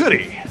sweeps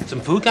city. Some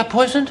food got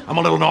poisoned? I'm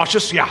a little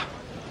nauseous, yeah.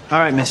 All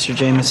right, Mr.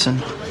 Jameson.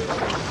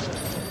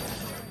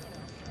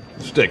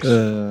 Sticks.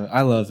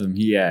 I love him.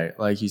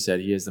 Like you said,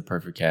 he has the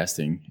perfect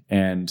casting.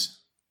 And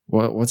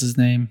what's his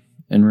name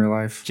in real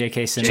life?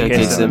 J.K. Simmons.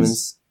 J.K.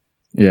 Simmons.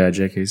 Yeah,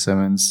 J.K.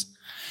 Simmons.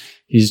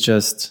 He's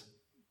just...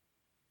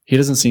 He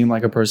doesn't seem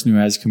like a person who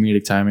has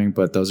comedic timing,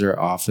 but those are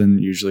often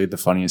usually the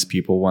funniest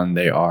people when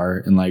they are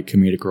in like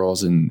comedic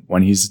roles. And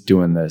when he's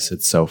doing this,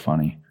 it's so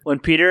funny. When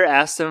Peter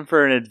asked him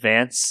for an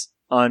advance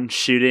on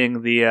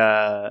shooting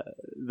the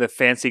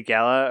fancy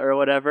gala or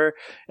whatever,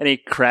 and he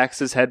cracks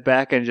his head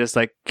back and just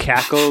like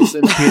cackles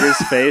in Peter's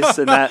face,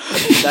 and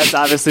that's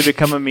obviously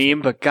become a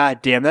meme. But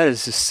goddamn, that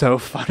is just so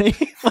funny.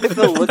 Like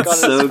the look on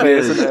So his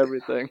face good. and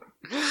everything.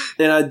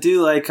 And I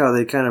do like how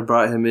they kind of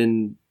brought him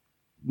in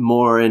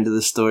more into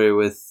the story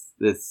with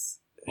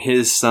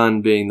his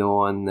son being the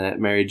one that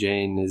Mary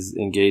Jane is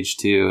engaged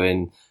to,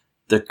 and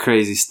the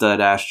crazy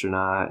stud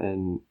astronaut.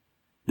 And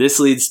this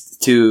leads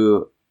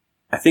to,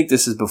 I think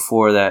this is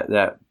before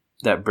that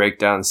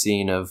breakdown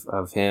scene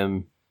of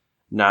him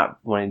not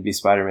wanting to be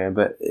Spider-Man,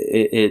 but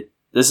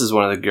this is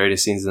one of the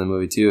greatest scenes in the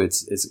movie too.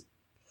 It's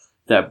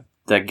that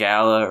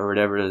gala or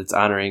whatever that's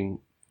honoring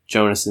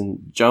Jonah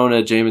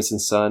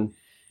Jameson's son.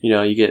 You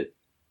know, you get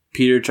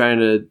Peter trying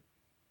to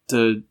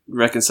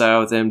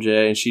reconcile with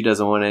MJ, and she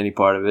doesn't want any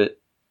part of it.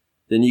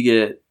 Then you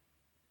get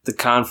the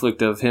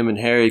conflict of him and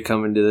Harry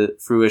coming to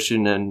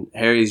fruition, and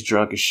Harry's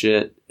drunk as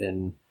shit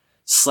and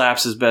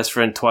slaps his best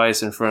friend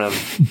twice in front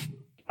of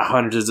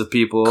hundreds of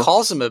people.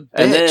 Calls him a bitch.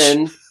 And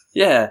then,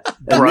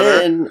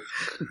 then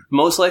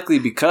most likely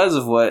because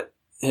of what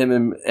him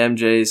and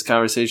MJ's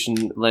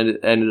conversation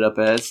ended up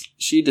as,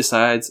 she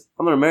decides,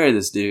 I'm going to marry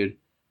this dude.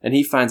 And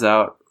he finds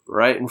out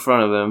right in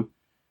front of him.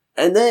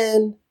 And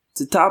then,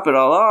 to top it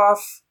all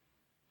off,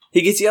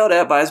 he gets yelled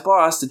at by his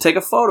boss to take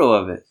a photo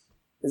of it.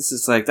 It's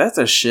just like, that's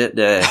a shit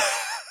day.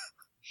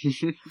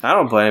 I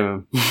don't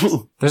blame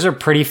him. There's a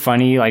pretty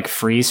funny like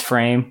freeze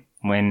frame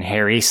when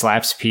Harry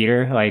slaps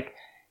Peter. Like,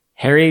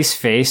 Harry's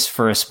face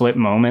for a split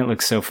moment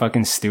looks so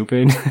fucking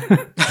stupid.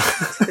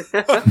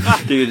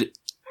 Dude,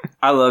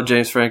 I love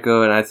James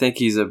Franco, and I think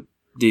he's a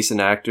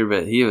decent actor,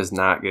 but he was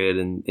not good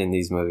in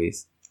these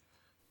movies.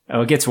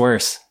 Oh, it gets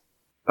worse.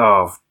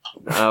 Oh,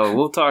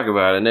 we'll talk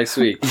about it next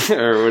week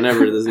or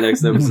whenever this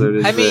next episode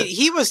is. I mean,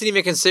 he wasn't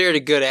even considered a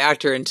good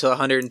actor until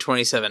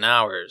 127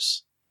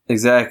 hours.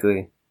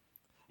 Exactly.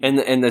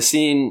 And the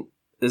scene,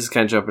 this is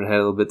kind of jumping ahead a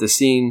little bit, the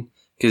scene,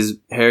 because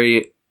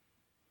Harry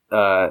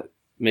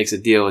makes a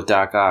deal with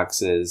Doc Ock,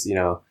 says, you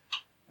know,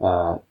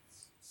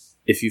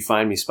 if you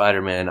find me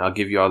Spider-Man, I'll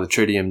give you all the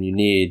tritium you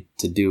need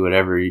to do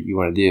whatever you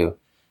want to do.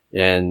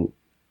 And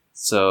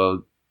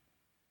so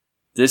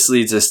this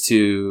leads us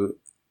to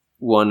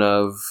one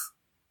of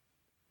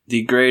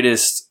the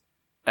greatest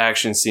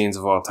action scenes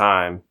of all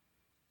time.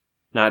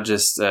 Not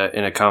just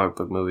in a comic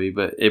book movie,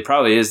 but it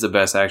probably is the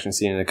best action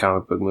scene in a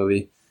comic book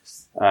movie.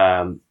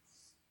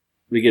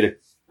 We get an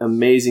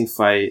amazing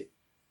fight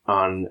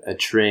on a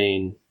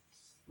train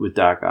with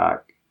Doc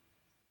Ock.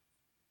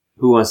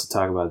 Who wants to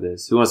talk about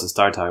this? Who wants to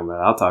start talking about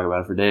it? I'll talk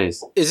about it for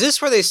days. Is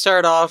this where they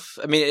start off?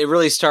 I mean, it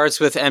really starts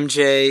with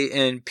MJ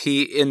and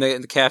Pete in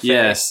the cafe.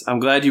 Yes, I'm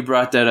glad you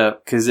brought that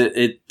up because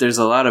there's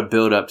a lot of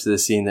build up to the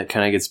scene that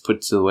kind of gets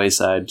put to the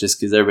wayside just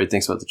because everybody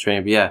thinks about the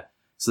train. But yeah,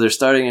 so they're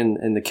starting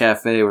in the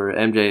cafe where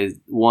MJ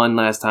one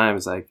last time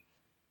is like,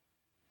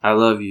 "I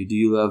love you. Do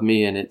you love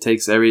me?" And it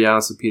takes every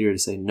ounce of Peter to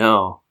say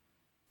no.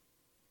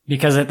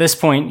 Because at this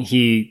point,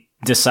 he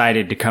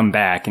decided to come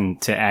back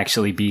and to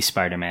actually be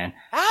Spider-Man.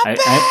 I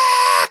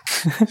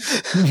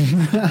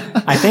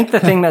think the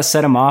thing that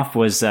set him off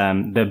was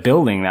the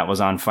building that was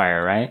on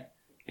fire, right?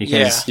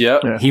 Because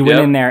he went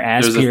in there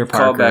as Peter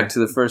Parker. Call back to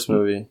the first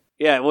movie.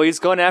 Yeah, well, he's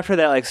going after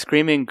that like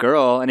screaming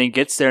girl, and he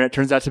gets there, and it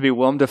turns out to be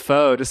Willem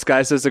Dafoe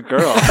disguised as a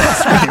girl.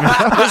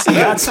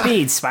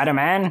 Godspeed,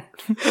 Spider-Man.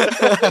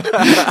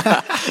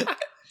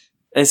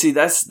 And see,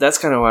 that's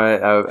kind of why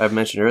I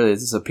mentioned earlier.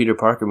 This is a Peter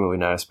Parker movie,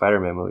 not a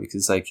Spider-Man movie.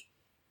 Because, like,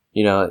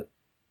 you know,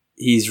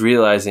 he's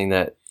realizing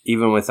that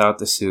even without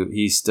the suit,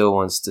 he still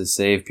wants to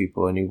save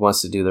people and he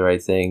wants to do the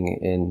right thing.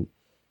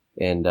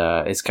 And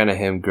it's kind of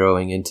him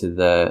growing into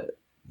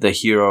the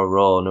hero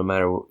role, no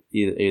matter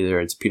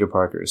either it's Peter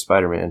Parker or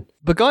Spider-Man.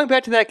 But going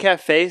back to that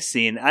cafe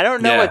scene, I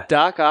don't know what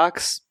Doc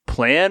Ock's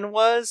plan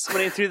was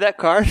when he threw that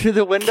car through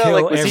the window. Kill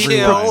like, was he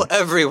kill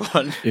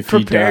everyone? If he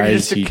prepared dies,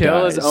 just to he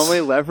kill dies. his only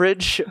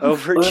leverage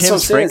over Well, that's what James I'm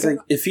saying. It's Franco?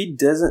 like, if he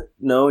doesn't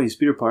know he's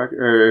Peter Parker,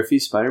 or if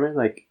he's Spider-Man,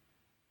 like,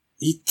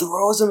 he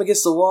throws him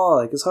against the wall,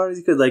 like, as hard as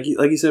he could. Like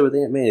you said with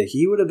Aunt May, like,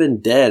 he would have been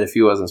dead if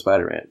he wasn't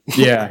Spider-Man.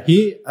 Yeah,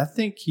 I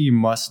think he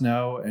must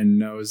know and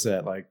knows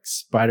that, like,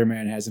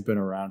 Spider-Man hasn't been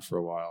around for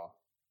a while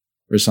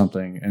or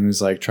something, and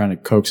is, like, trying to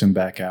coax him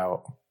back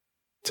out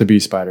to be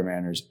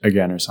Spider-Man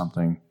again or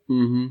something.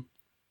 Mm-hmm.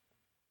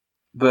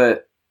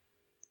 But,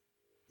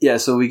 yeah,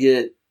 so we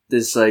get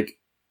this, like,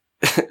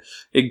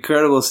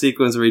 incredible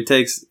sequence where he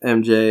takes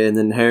MJ and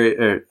then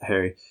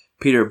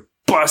Peter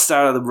busts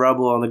out of the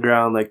rubble on the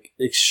ground, like,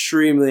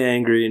 extremely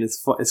angry, and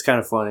it's kind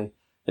of funny.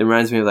 It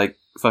reminds me of, like,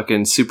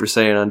 fucking Super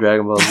Saiyan on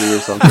Dragon Ball Z or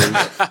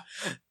something.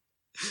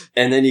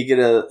 And then you get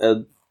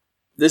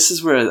this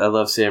is where I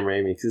love Sam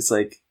Raimi, because it's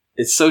like,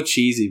 it's so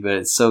cheesy, but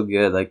it's so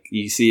good. Like,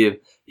 you see him,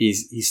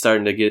 he's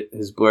starting to get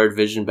his blurred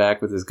vision back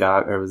with his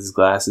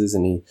glasses,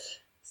 and he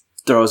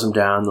throws him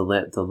down. The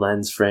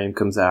lens frame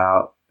comes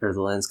out, or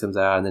the lens comes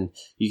out, and then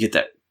you get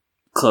that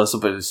close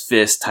up of his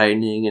fist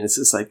tightening, and it's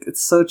just like,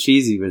 it's so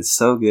cheesy, but it's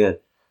so good.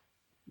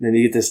 And then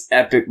you get this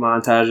epic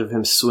montage of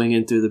him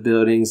swinging through the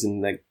buildings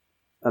and, like,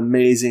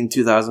 amazing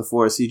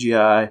 2004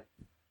 CGI.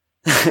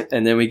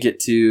 And then we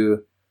get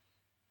to,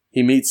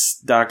 he meets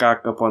Doc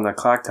Ock up on the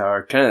clock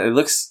tower.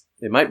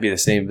 It might be the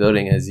same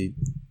building as he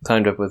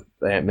climbed up with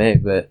Aunt May,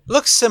 but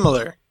looks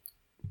similar.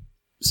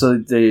 So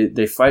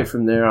they fight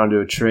from there onto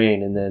a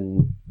train, and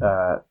then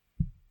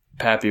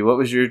Pappy, what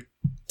was your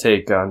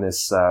take on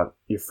this?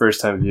 Your first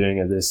time viewing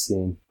of this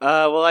scene?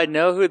 Well, I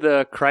know who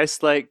the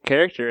Christ-like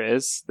character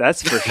is.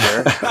 That's for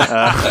sure.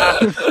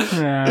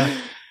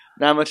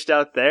 Not much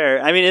doubt there.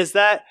 I mean, is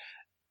that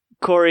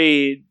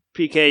Corey,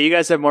 PK? You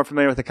guys are more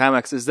familiar with the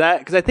comics. Is that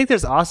because I think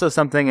there's also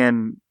something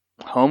in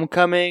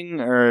Homecoming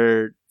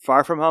or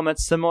Far From Home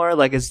that's similar?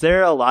 Like, is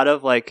there a lot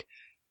of, like,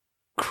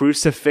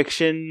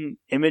 crucifixion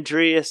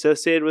imagery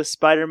associated with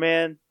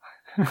Spider-Man?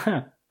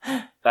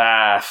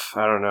 I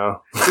don't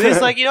know.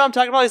 It's like, you know what I'm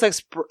talking about? He's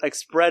like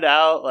spread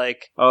out,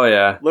 like, oh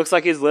yeah, looks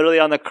like he's literally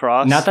on the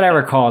cross. Not that I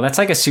recall. That's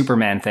like a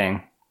Superman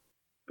thing.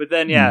 But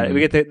then, yeah, we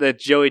get the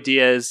Joey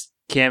Diaz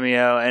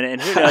cameo,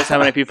 and who knows how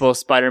many people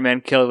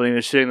Spider-Man killed when he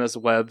was shooting those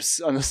webs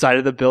on the side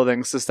of the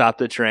buildings to stop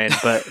the train.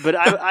 But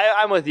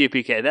I'm with you,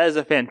 PK. That is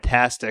a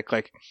fantastic,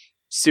 like,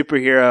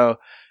 superhero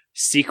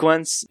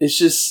sequence.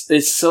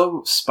 It's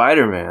so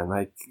Spider-Man,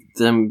 like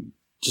them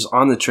just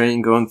on the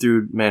train going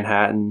through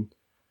Manhattan,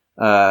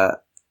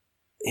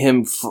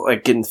 him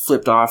like getting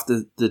flipped off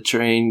the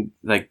train,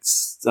 like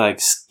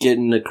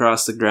skidding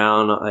across the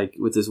ground, like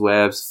with his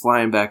webs,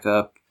 flying back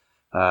up.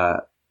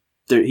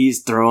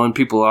 He's throwing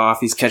people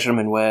off. He's catching them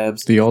in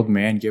webs. The old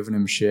man giving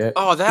him shit.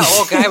 Oh, that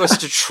old guy was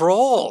to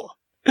troll.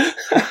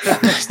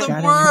 That's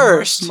the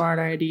worst. Smart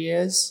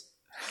ideas.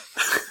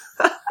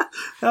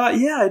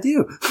 Yeah, I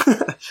do.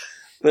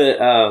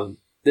 But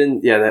then,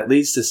 yeah, that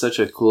leads to such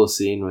a cool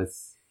scene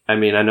with. I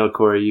mean, I know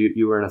Corey,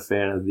 you weren't a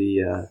fan of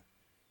the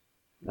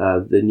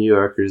New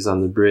Yorkers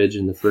on the bridge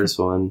in the first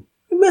one.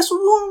 You mess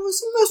with one of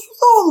us, you mess with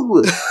all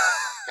of us.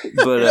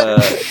 But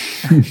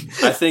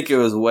I think it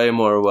was way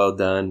more well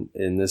done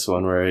in this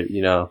one, where,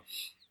 you know,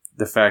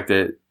 the fact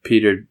that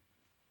Peter,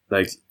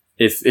 like,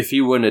 if he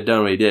wouldn't have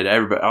done what he did,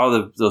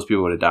 those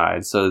people would have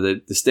died. So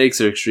the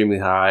stakes are extremely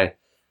high.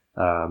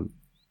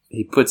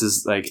 He puts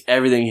his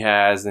everything he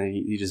has, and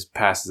he just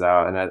passes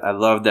out. And I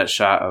love that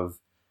shot of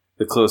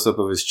the close up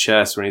of his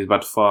chest when he's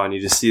about to fall, and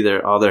you just see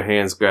all their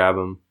hands grab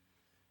him,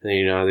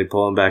 and they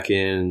pull him back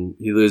in. And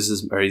he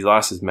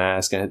lost his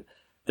mask, and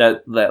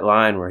that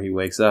line where he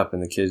wakes up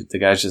and the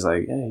guy's just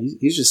like, yeah,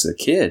 he's just a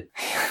kid.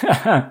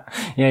 Yeah,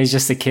 he's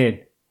just a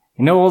kid.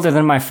 No older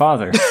than my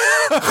father.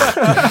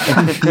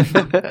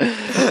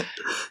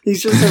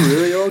 He's just a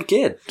really old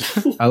kid.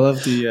 I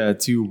love the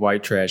two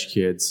white trash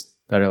kids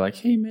that are like,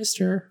 hey,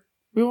 mister,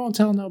 we won't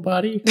tell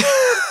nobody.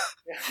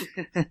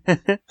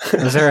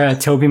 Those are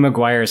Tobey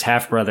Maguire's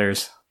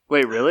half-brothers.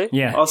 Wait, really?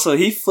 Yeah. Also,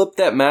 he flipped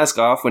that mask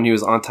off when he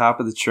was on top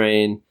of the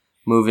train,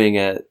 moving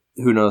at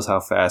who knows how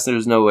fast.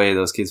 There's no way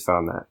those kids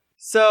found that.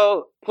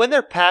 So, when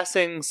they're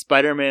passing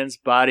Spider-Man's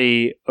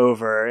body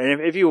over,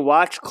 and if you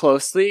watch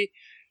closely,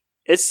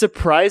 it's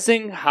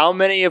surprising how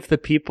many of the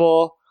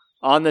people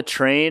on the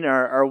train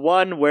are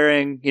one,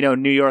 wearing,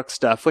 New York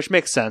stuff, which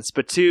makes sense,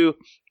 but two,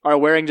 are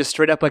wearing just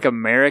straight up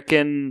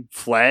American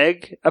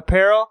flag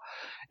apparel.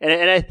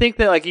 And I think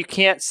that you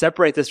can't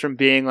separate this from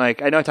being I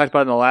know I talked about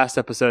it in the last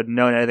episode,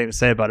 knowing anything to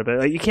say about it,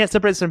 but you can't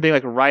separate this from being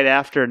right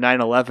after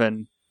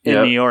 9/11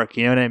 in New York,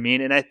 you know what I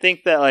mean? And I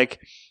think that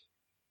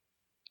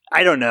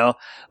I don't know,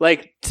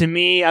 to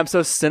me, I'm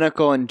so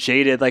cynical and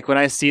jaded. When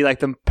I see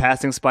them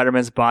passing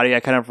Spider-Man's body, I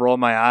kind of roll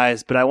my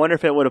eyes, but I wonder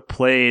if it would have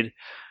played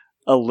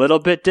a little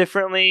bit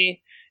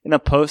differently in a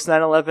post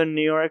 9/11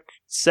 New York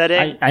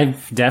setting. I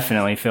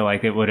definitely feel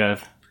like it would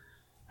have.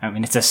 I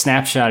mean, it's a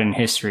snapshot in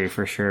history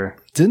for sure.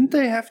 Didn't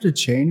they have to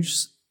change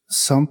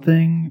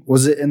something?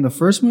 Was it in the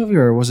first movie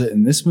or was it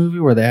in this movie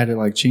where they had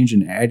to change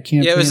an ad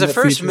campaign? Yeah, it was the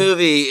first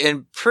movie,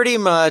 and pretty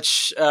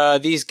much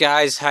these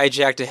guys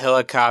hijacked a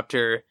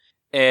helicopter,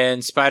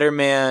 and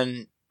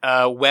Spider-Man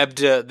webbed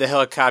the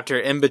helicopter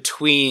in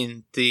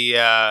between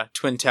the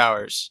Twin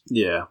Towers.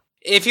 Yeah.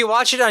 If you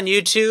watch it on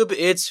YouTube,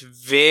 it's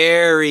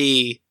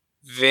very,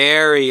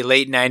 very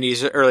late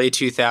 90s, early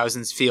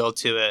 2000s feel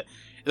to it.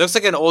 It looks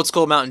like an old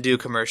school Mountain Dew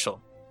commercial.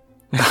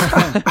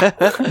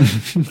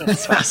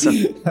 That's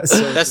awesome.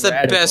 That's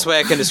the best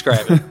way I can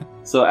describe it.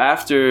 So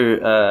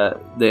after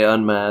they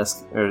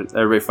unmask, or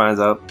everybody finds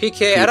out,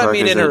 PK, I don't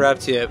mean to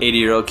interrupt you.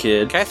 80-year-old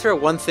kid. Can I throw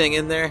one thing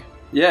in there?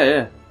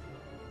 Yeah.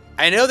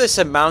 I know this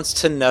amounts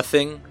to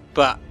nothing,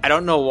 but I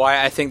don't know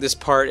why I think this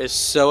part is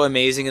so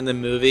amazing in the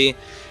movie.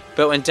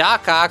 But when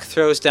Doc Ock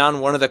throws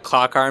down one of the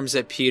clock arms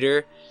at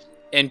Peter,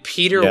 and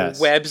Peter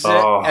webs it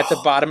at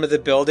the bottom of the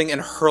building and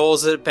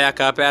hurls it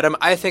back up at him,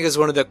 I think is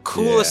one of the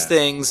coolest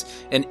things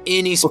in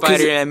any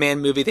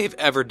Spider-Man movie they've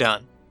ever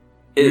done.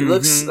 It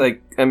looks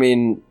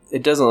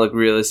it doesn't look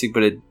realistic,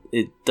 but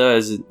it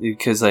does,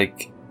 because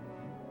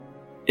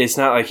it's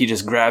not like he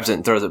just grabs it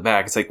and throws it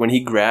back. It's when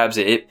he grabs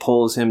it, it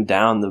pulls him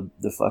down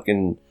the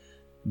fucking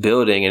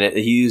building, and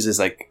he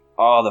uses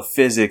all the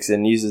physics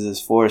and uses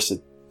his force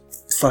to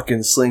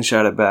fucking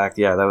slingshot it back.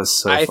 Yeah, that was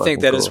so I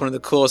think that cool. is one of the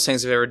coolest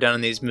things I've ever done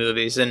in these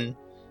movies, and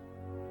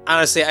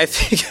honestly, I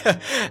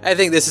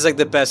think this is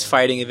the best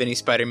fighting of any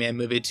Spider-Man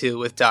movie too,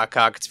 with Doc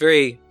Ock. It's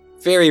very,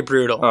 very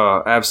brutal.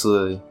 Oh,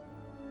 absolutely.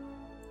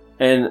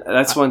 And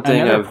that's one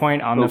thing. Another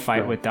point on the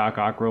fight with Doc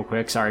Ock, real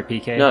quick. Sorry,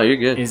 PK. No, you're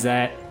good. Is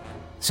that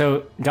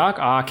so? Doc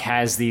Ock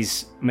has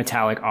these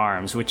metallic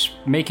arms, which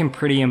make him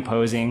pretty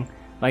imposing.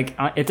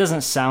 It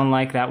doesn't sound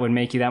like that would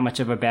make you that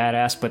much of a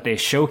badass, but they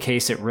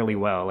showcase it really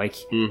well.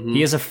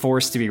 He is a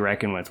force to be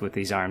reckoned with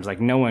these arms.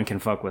 No one can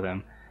fuck with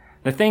him.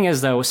 The thing is,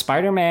 though,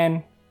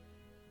 Spider-Man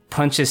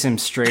punches him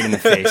straight in the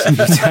face a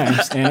few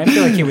times, and I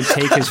feel like he would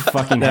take his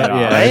fucking head off.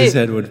 Yeah, his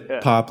head would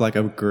pop like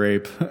a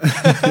grape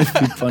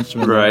if you punched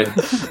him. Right.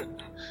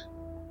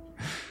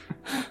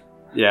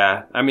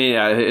 Yeah, I mean,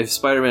 if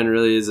Spider-Man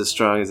really is as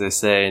strong as they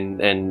say,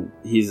 and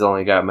he's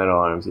only got metal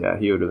arms, yeah,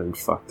 he would have been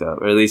fucked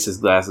up. Or at least his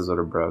glasses would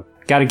have broke.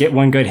 Got to get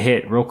one good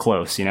hit real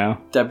close,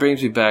 That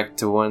brings me back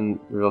to one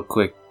real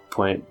quick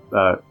point.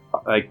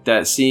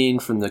 That scene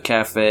from the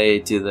cafe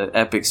to the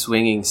epic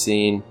swinging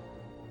scene,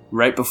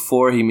 right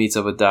before he meets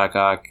up with Doc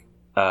Ock,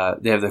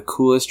 they have the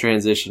coolest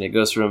transition. It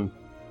goes from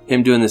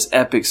him doing this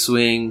epic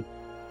swing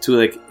to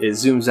it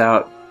zooms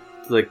out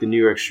to the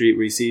New York street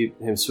where you see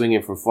him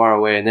swinging from far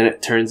away, and then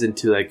it turns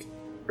into a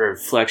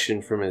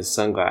reflection from his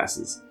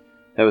sunglasses.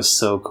 That was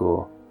so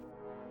cool.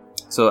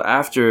 So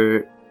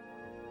after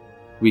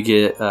we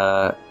get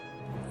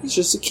he's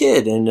just a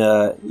kid, and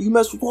you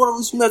mess with one of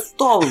us, you mess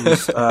with all of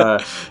us.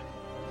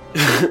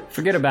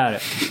 Forget about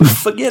it.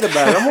 Forget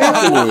about it.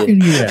 I'm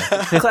walking here.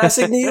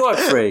 Classic New York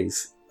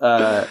phrase.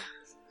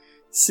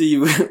 See,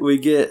 we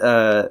get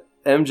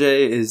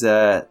MJ is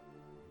at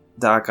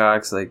Doc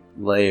Ock's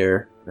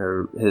lair,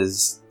 or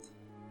his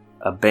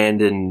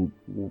abandoned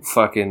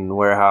fucking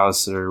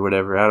warehouse or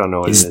whatever. I don't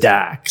know what it is. His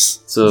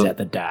docks. So he's at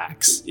the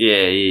docks.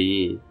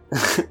 Yeah.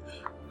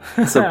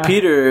 So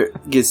Peter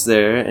gets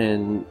there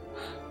and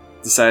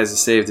decides to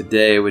save the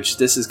day, which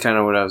this is kind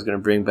of what I was going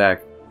to bring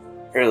back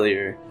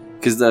earlier,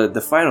 because the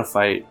final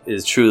fight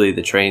is truly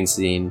the train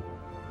scene.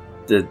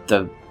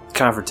 The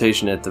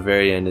confrontation at the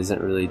very end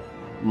isn't really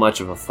much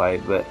of a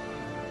fight, but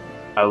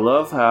I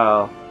love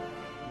how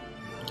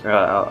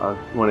I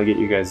want to get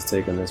you guys'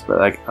 take on this, but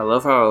like I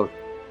love how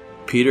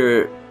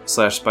Peter /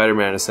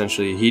 Spider-Man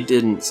essentially, he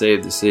didn't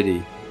save the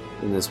city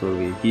in this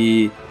movie.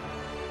 He,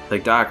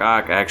 like Doc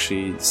Ock,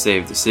 actually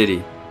saved the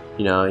city.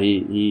 You know,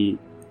 he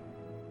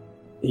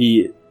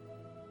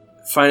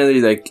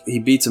finally, like, he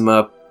beats him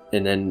up,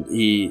 and then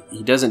he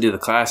doesn't do the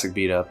classic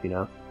beat up, you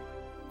know,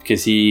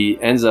 because he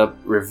ends up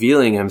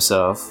revealing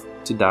himself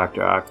to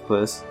Dr.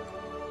 Octopus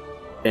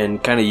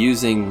and kind of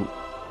using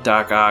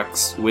Doc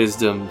Ock's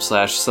wisdom /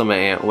 some of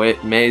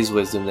Aunt May's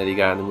wisdom that he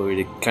got in the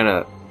movie to kind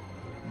of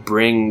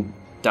bring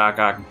Doc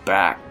Ock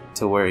back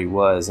to where he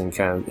was, and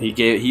kind of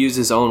he used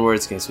his own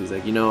words against him. He's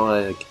like, you know,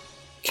 like,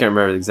 can't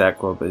remember the exact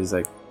quote, but he's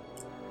like,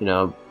 you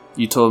know,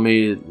 you told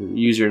me to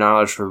use your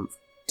knowledge to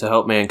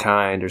help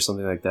mankind or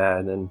something like that.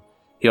 And then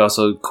he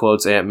also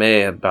quotes Aunt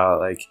May about,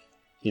 like,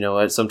 you know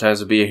what, sometimes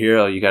to be a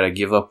hero you got to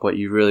give up what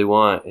you really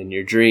want and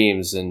your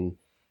dreams. And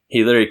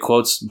he literally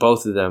quotes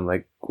both of them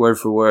like word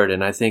for word,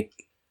 and I think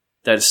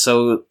that's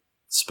so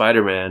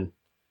Spider-Man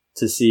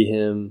to see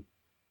him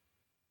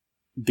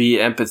be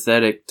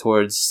empathetic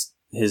towards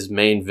his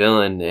main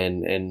villain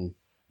and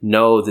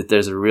know that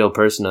there's a real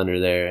person under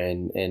there,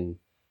 and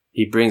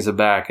he brings him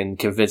back and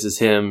convinces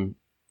him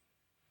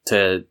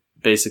to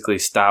basically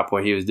stop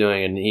what he was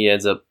doing, and he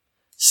ends up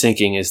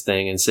sinking his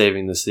thing and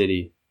saving the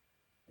city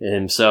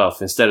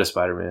himself instead of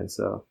Spider-Man.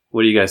 So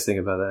what do you guys think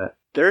about that?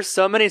 There's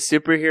so many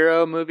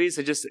superhero movies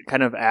and just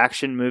kind of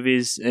action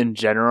movies in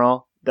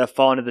general that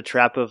fall into the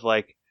trap of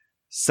like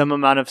some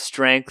amount of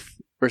strength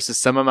versus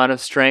some amount of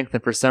strength,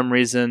 and for some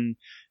reason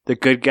the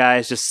good guy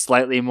is just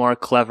slightly more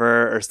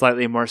clever or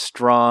slightly more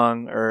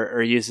strong,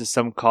 or uses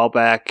some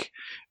callback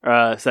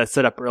that's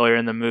set up earlier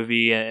in the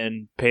movie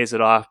and pays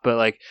it off. But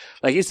like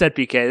you said,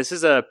 PK, this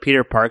is a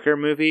Peter Parker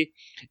movie,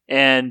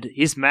 and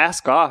he's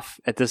mask off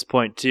at this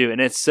point too,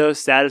 and it's so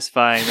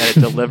satisfying that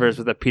it delivers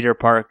with a Peter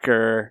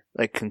Parker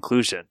like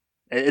conclusion.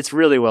 It's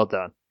really well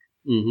done.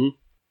 Mm-hmm.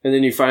 And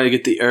then you finally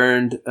get the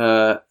earned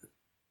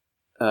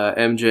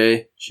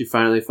MJ. She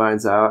finally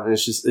finds out, and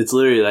it's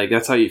literally like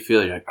that's how you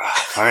feel. You're like,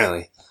 oh,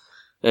 finally.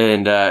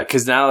 And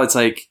because now it's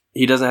like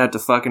he doesn't have to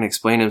fucking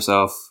explain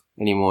himself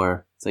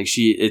anymore. It's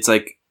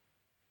like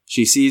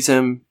she sees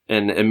him,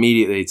 and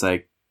immediately it's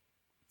like,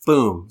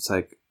 boom. It's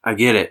like, I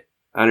get it.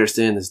 I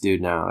understand this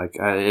dude now. Like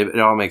it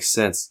all makes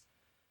sense.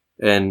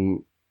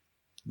 And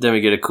then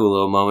we get a cool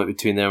little moment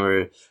between them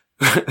where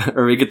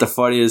or we get the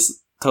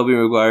funniest Tobey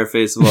Maguire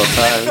face of all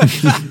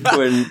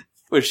time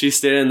when she's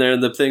standing there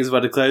and the thing's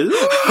about to close.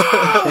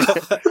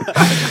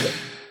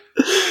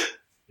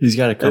 He's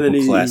got a couple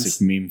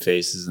classic meme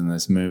faces in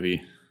this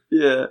movie.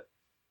 Yeah.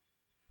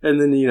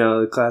 And then, you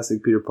know, the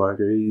classic Peter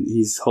Parker,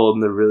 he's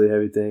holding the really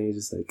heavy thing. He's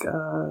just like,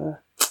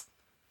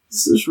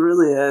 this is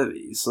really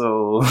heavy.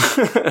 So,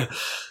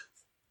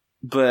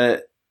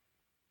 but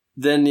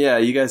then, yeah,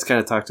 you guys kind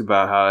of talked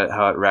about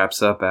how it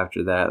wraps up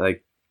after that.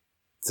 Like,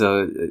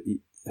 so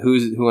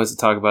who wants to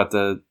talk about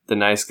the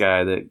nice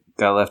guy that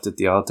got left at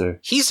the altar?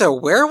 He's a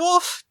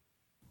werewolf?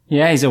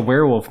 Yeah, he's a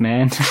werewolf,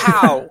 man.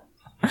 How?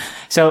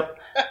 So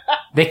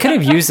they could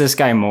have used this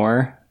guy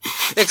more.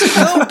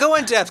 Go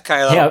in depth,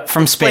 Kylo. Yeah,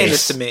 from Explain space.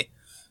 this to me.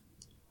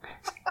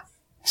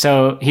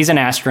 So he's an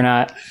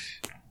astronaut.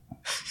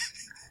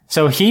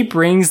 So he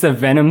brings the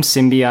Venom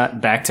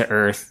symbiote back to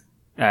Earth,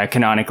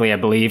 canonically, I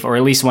believe, or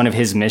at least one of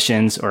his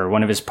missions or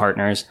one of his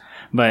partners.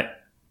 But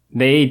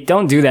they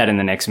don't do that in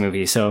the next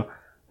movie. So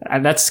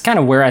that's kind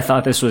of where I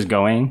thought this was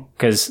going,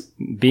 because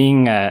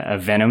being a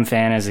Venom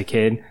fan as a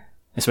kid,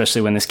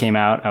 especially when this came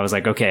out, I was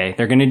like, okay,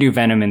 they're going to do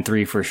Venom in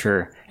 3 for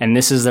sure. And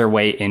this is their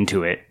way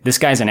into it. This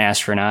guy's an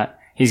astronaut.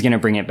 He's going to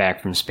bring it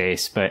back from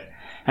space. But,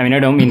 I mean, I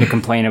don't mean to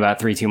complain about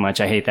 3 too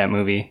much. I hate that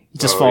movie. It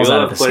just falls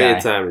out of the sky. Plenty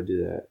of time to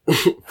do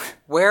that.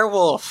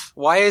 Werewolf.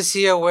 Why is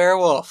he a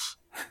werewolf?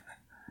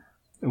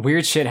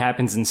 Weird shit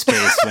happens in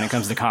space when it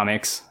comes to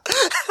comics.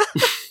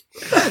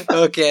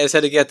 Okay, I just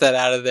had to get that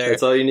out of there.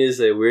 That's all you need to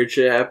say. Weird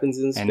shit happens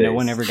in space. And no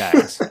one ever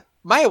dies.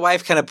 My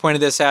wife kind of pointed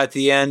this out at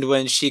the end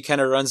when she kind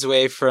of runs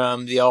away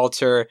from the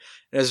altar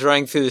and is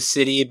running through the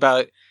city,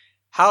 about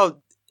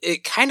how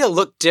it kind of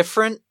looked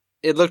different.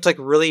 It looked like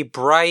really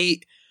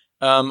bright,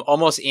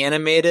 almost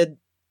animated.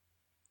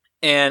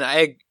 And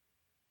I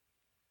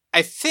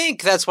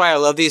think that's why I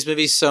love these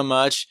movies so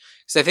much,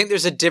 because I think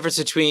there's a difference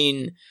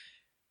between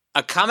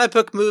a comic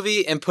book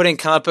movie and putting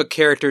comic book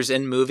characters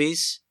in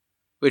movies,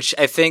 which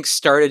I think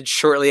started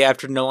shortly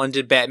after Nolan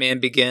did Batman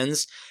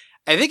Begins.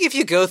 I think if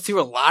you go through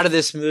a lot of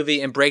this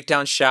movie and break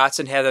down shots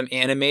and have them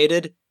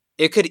animated,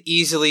 it could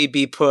easily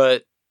be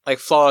put like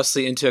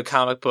flawlessly into a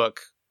comic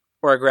book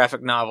or a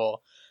graphic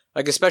novel.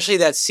 Like especially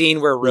that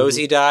scene where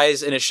Rosie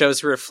dies and it shows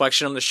her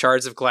reflection on the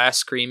shards of glass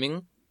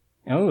screaming.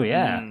 Oh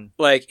yeah.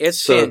 Like it's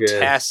so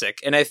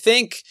fantastic. Good. And I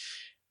think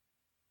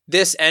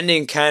this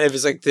ending kind of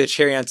is like the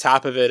cherry on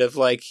top of it, of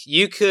like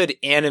you could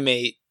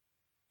animate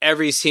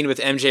every scene with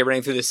MJ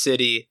running through the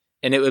city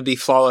and it would be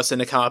flawless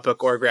in a comic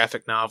book or a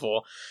graphic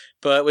novel.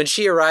 But when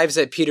she arrives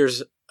at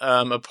Peter's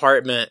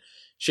apartment,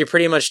 she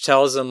pretty much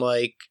tells him,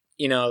 like,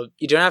 you know,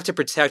 you don't have to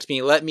protect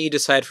me. Let me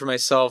decide for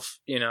myself,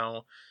 you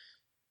know,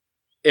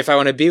 if I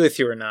want to be with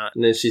you or not.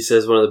 And then she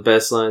says one of the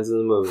best lines in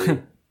the movie.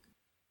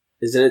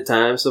 Isn't it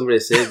time somebody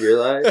saved your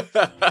life?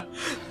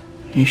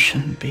 You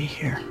shouldn't be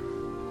here.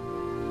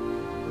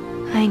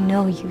 I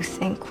know you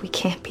think we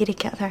can't be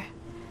together.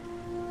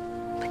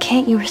 But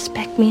can't you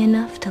respect me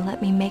enough to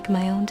let me make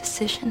my own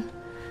decision?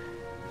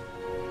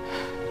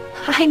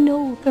 I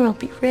know there'll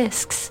be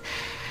risks,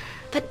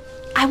 but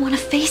I want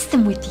to face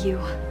them with you.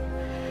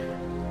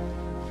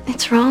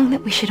 It's wrong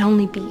that we should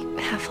only be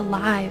half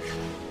alive,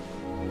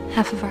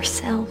 half of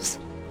ourselves.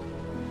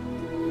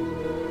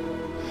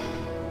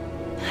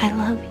 I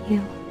love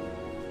you.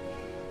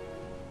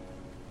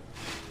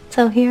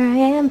 So here I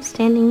am,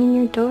 standing in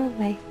your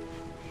doorway.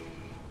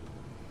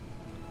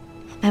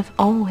 I've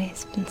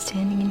always been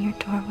standing in your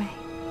doorway.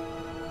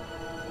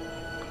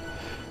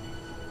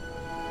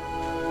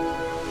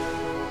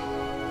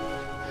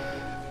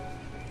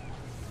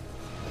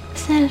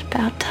 Isn't it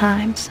about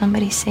time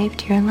somebody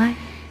saved your life?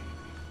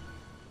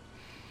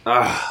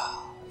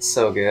 Ah,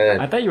 so good.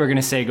 I thought you were going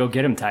to say, go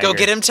get him, Tiger. Go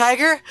get him,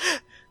 Tiger?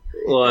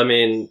 Well, I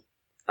mean,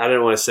 I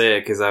didn't want to say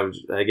it because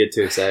I get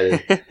too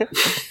excited.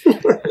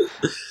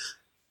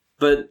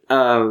 But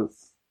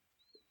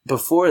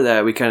before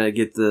that, we kind of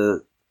get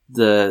the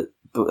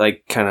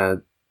like kind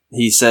of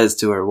he says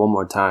to her one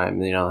more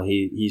time, you know,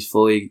 he's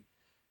fully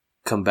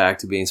come back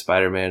to being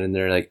Spider-Man, and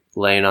they're like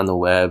laying on the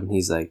web, and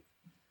he's like,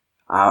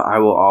 I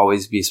will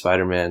always be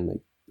Spider-Man.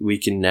 Like, we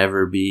can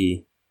never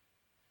be,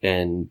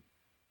 and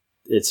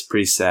it's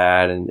pretty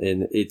sad,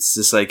 and it's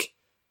just like,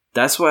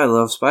 that's why I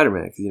love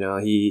Spider-Man. You know,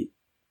 he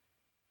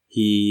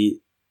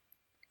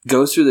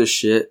goes through this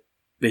shit,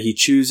 but he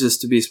chooses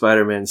to be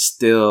Spider-Man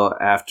still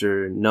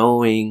after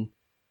knowing,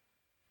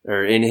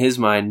 or in his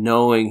mind,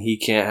 knowing he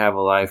can't have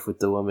a life with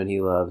the woman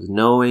he loves,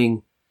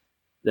 knowing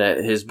that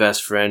his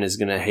best friend is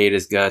going to hate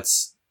his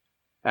guts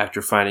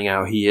after finding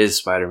out he is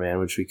Spider-Man,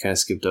 which we kind of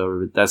skipped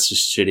over, but that's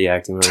just shitty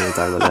acting. We're going to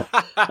talk about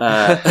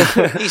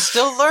that. He's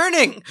still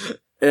learning.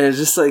 And it's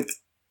just like,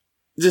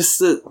 just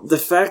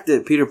the fact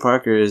that Peter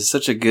Parker is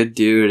such a good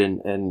dude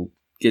and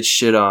gets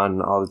shit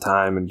on all the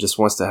time and just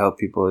wants to help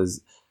people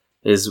is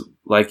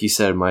like you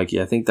said,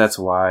 Mikey. I think that's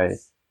why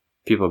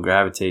people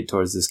gravitate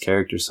towards this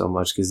character so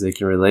much, because they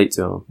can relate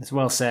to him. It's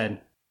well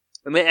said.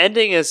 And the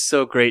ending is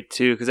so great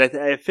too, because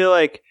I feel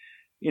like,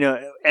 you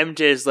know,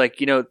 MJ is like,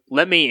 you know,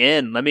 let me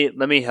in, let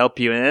me help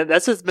you, and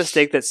that's a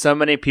mistake that so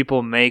many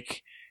people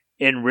make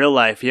in real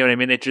life. You know what I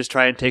mean? They just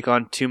try and take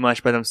on too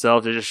much by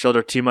themselves. They just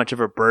shoulder too much of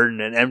a burden.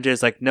 And MJ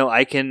is like, no,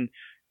 I can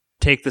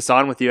take this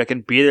on with you. I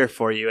can be there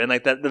for you. And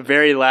like that, the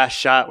very last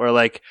shot where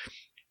like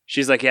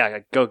she's like, yeah,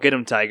 go get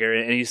him, Tiger,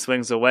 and he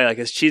swings away. Like,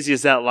 as cheesy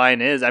as that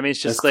line is, I mean,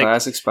 it's just that's like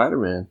classic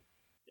Spider-Man.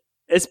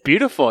 It's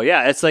beautiful.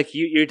 Yeah, it's like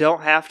you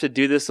don't have to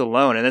do this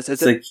alone, and it's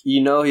like,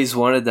 you know, he's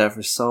wanted that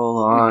for so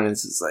long. And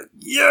it's just like,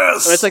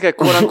 yes. It's like a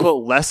quote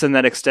unquote lesson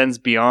that extends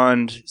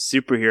beyond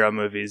superhero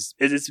movies.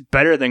 It's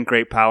better than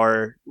great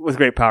power. With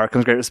great power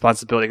comes great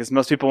responsibility, because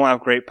most people won't have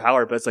great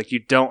power, but it's like, you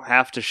don't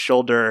have to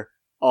shoulder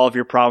all of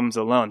your problems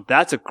alone.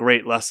 That's a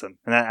great lesson,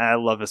 and I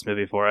love this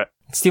movie for it.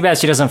 It's too bad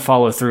she doesn't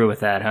follow through with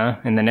that, huh?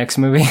 In the next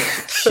movie,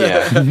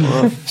 Yeah.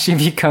 Well, she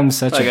becomes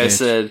such like a bitch. I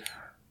said,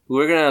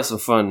 we're gonna have some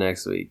fun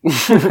next week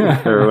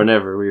or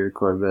whenever we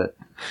record. But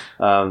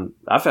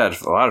I've had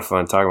a lot of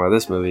fun talking about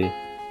this movie.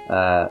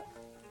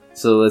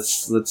 So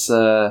let's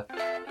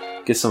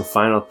get some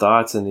final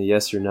thoughts and a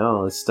yes or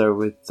no. Let's start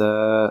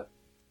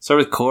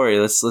with Corey.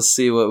 Let's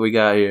see what we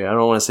got here. I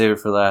don't want to save it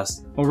for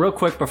last. Well, real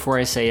quick before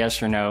I say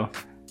yes or no,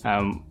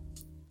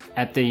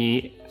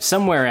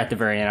 somewhere at the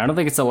very end, I don't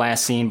think it's the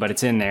last scene, but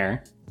it's in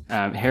there.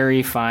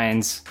 Harry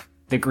finds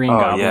the Green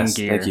Goblin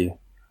gear. Thank you.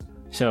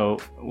 So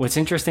what's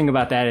interesting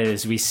about that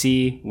is we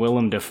see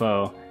Willem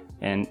Dafoe,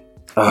 and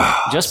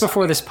just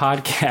before this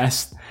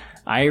podcast,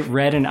 I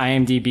read an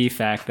IMDb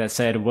fact that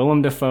said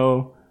Willem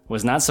Dafoe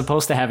was not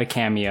supposed to have a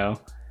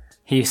cameo.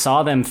 He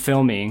saw them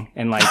filming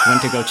and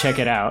went to go check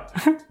it out.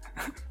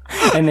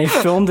 And they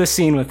filmed a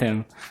scene with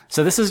him.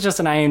 So this is just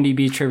an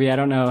IMDb trivia. I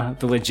don't know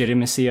the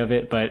legitimacy of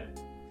it, but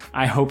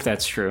I hope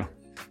that's true.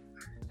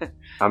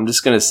 I'm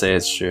just going to say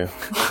it's true.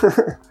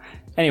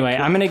 Anyway,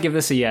 I'm going to give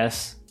this a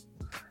yes.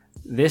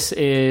 This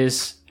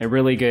is a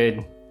really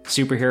good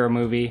superhero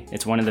movie.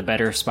 It's one of the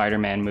better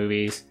Spider-Man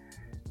movies.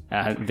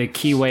 The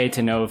key way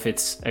to know if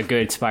it's a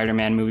good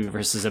Spider-Man movie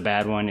versus a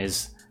bad one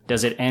is,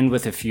 does it end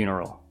with a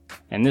funeral?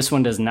 And this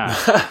one does not.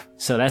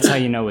 So that's how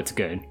you know it's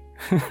good.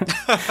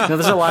 Now,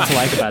 there's a lot to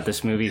like about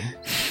this movie.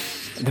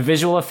 The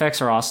visual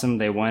effects are awesome.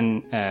 They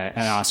won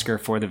an Oscar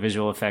for the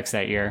visual effects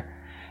that year.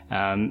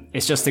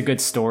 It's just a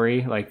good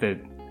story.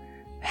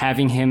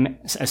 Having him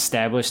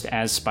established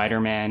as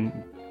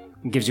Spider-Man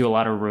gives you a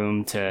lot of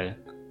room to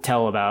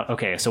tell about,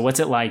 okay, so what's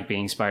it like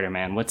being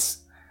Spider-Man?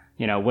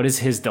 What is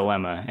his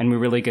dilemma? And we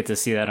really get to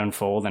see that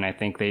unfold, and I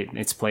think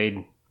it's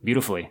played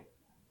beautifully.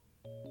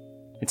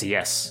 It's a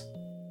yes.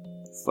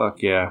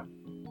 Fuck yeah.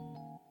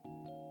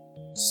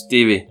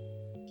 Stevie.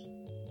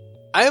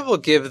 I will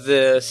give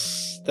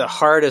this the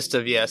hardest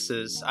of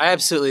yeses. I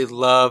absolutely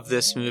love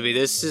this movie.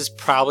 This is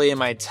probably in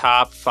my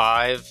top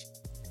 5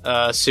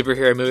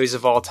 superhero movies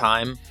of all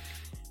time.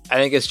 I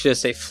think it's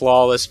just a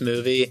flawless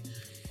movie.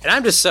 And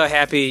I'm just so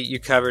happy you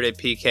covered it,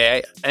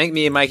 PK. I think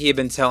me and Mikey have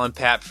been telling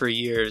Pat for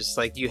years,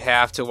 like, you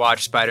have to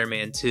watch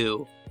Spider-Man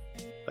 2.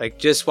 Like,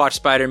 just watch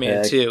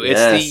Spider-Man 2.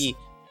 It's the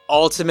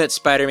ultimate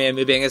Spider-Man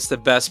movie. I think it's the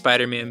best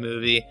Spider-Man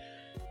movie.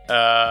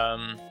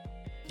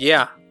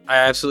 Yeah, I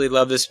absolutely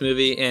love this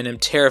movie and am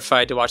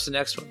terrified to watch the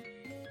next one.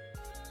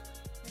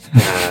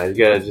 Nah, you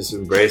gotta just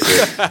embrace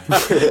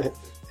it.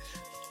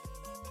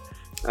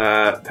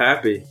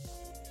 Pappy.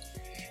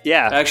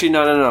 Yeah. Actually,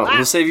 no.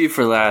 We'll save you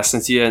for last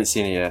since you hadn't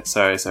seen it yet.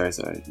 Sorry.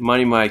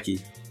 Money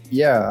Mikey.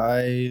 Yeah,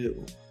 I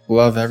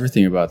love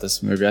everything about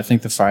this movie. I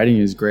think the fighting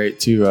is great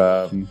too.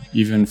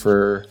 Even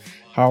for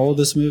how old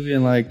this movie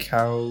and like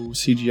how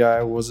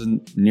CGI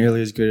wasn't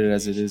nearly as good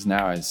as it is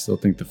now, I still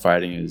think the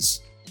fighting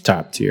is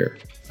top tier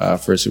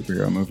for a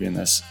superhero movie in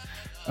this.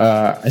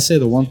 I say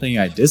the one thing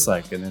I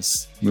dislike in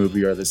this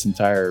movie or this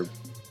entire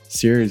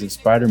series of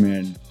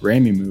Spider-Man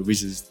Raimi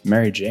movies is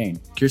Mary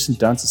Jane. Kirsten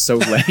Dunst is so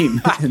lame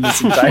in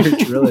this entire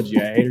trilogy.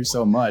 I hate her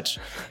so much.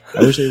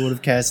 I wish they would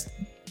have cast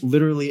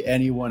literally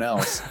anyone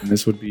else, and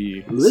this would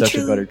be such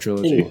a better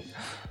trilogy.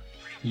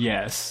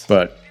 Yes.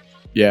 But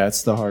yeah,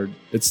 it's the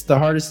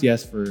hardest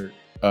yes for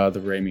the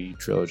Raimi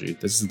trilogy.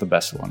 This is the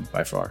best one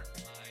by far.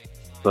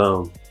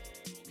 Boom.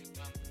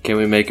 Can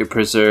we make it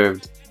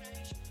preserved?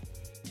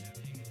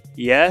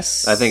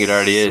 Yes, I think it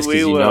already is.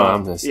 We will.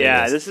 I'm gonna say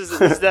this is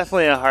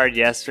definitely a hard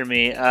yes for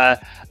me. I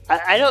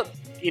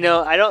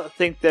don't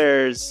think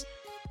there's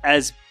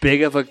as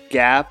big of a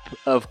gap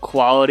of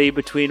quality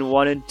between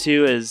 1 and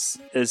 2 as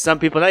some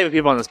people, not even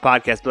people on this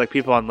podcast, but like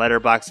people on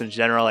Letterboxd in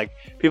general. Like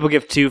people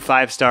give 2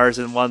 5 stars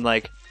and 1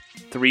 like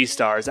 3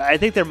 stars. I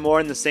think they're more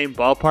in the same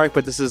ballpark,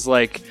 but this is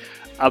like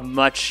a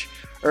much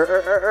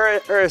or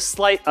a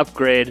slight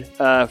upgrade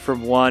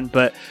from 1.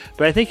 But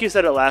I think you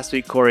said it last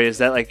week, Corey. Is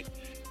that like,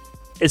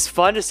 it's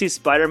fun to see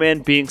Spider-Man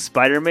being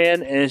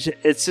Spider-Man, and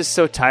it's just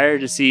so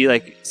tired to see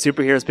like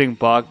superheroes being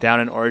bogged down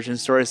in origin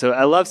stories. So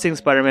I love seeing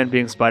Spider-Man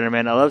being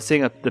Spider-Man. I love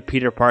seeing the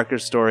Peter Parker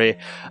story.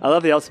 I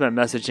love the ultimate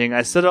messaging.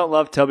 I still don't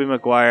love Tobey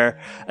Maguire.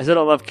 I still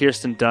don't love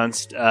Kirsten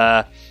Dunst.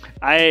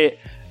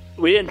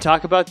 We didn't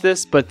talk about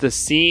this, but the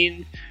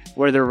scene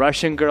where the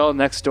Russian girl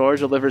next door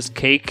delivers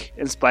cake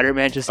and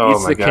Spider-Man just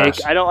eats the cake.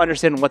 I don't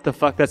understand what the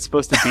fuck that's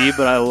supposed to be,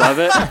 but I love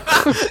it.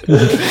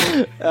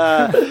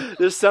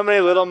 There's so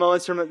many little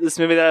moments from this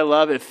movie that I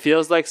love. It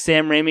feels like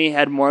Sam Raimi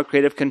had more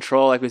creative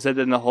control, like we said,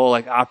 in the whole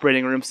like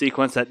operating room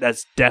sequence.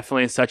 That's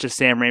definitely such a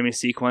Sam Raimi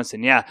sequence.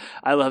 And yeah,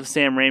 I love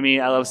Sam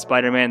Raimi. I love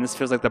Spider-Man. This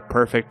feels like the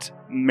perfect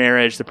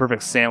marriage, the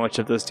perfect sandwich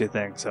of those two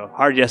things. So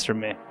hard yes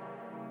from me.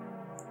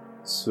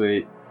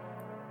 Sweet.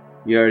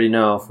 You already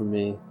know from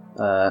me.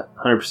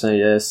 100%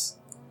 yes.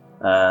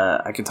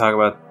 I can talk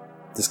about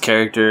this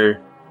character,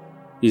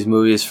 these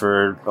movies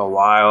for a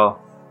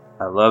while.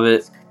 I love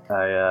it.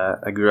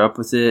 I grew up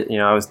with it. You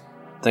know, I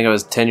think I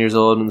was 10 years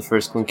old when the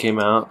first one came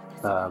out.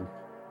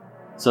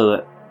 So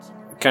that,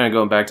 kind of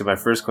going back to my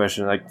first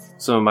question, like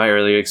some of my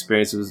earlier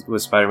experiences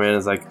with Spider-Man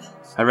is like,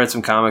 I read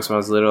some comics when I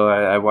was little.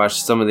 I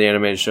watched some of the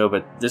animated show,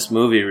 but this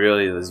movie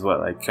really is what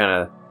like kind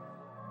of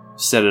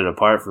set it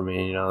apart for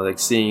me. You know, like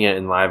seeing it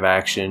in live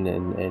action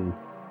and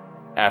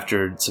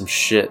after some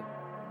shit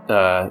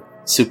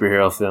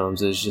superhero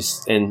films is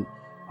just, and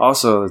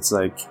also it's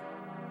like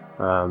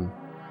the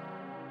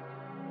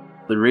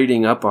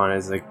reading up on it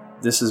is like,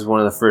 this is one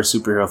of the first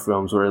superhero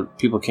films where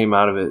people came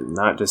out of it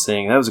not just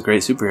saying that was a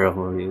great superhero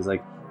movie. It was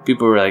like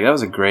people were like, that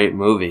was a great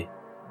movie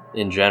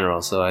in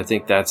general. So I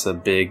think that's a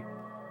big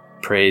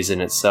praise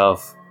in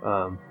itself.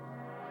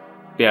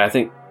 Yeah, I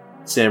think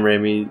Sam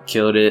Raimi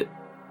killed it.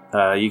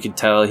 You could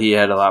tell he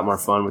had a lot more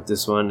fun with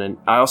this one, and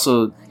I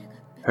also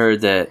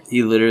heard that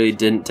he literally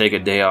didn't take a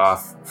day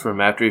off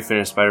from after he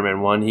finished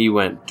Spider-Man 1. He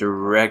went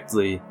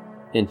directly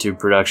into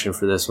production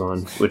for this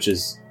one, which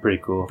is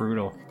pretty cool.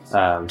 Brutal.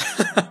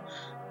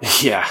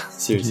 Yeah,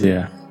 seriously.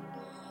 Yeah.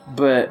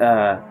 But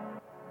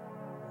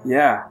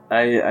yeah,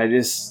 I'm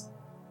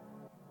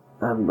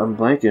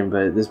blanking,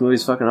 but this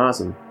movie's fucking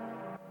awesome.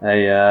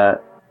 I'm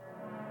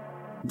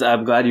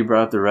glad you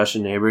brought up the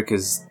Russian neighbor,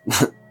 because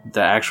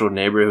the actual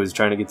neighbor who was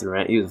trying to get the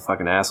rent, he was a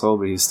fucking asshole,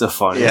 but he's still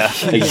funny. Yeah.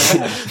 Like,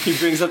 he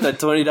brings up that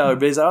 $20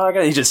 base. Oh, I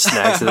got. He just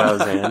snacks it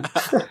out of his hand.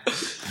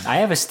 I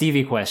have a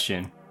Stevie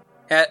question.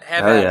 Oh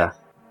yeah.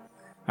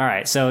 All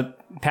right, so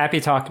Pappy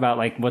talked about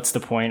like what's the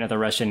point of the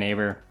Russian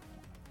neighbor.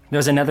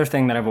 There's another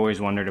thing that I've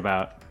always wondered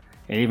about.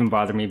 It even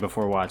bothered me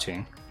before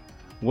watching.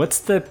 What's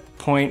the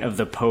point of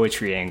the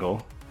poetry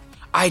angle?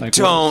 I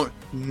don't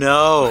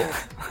know.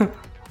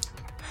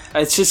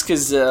 It's just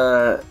because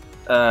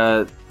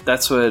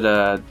that's what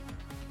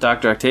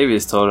Dr.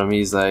 Octavius told him.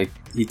 He's like,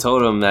 he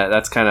told him that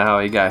that's kind of how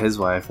he got his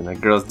wife, and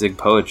that girls dig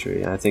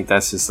poetry. And I think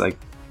that's just like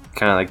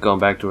kind of like going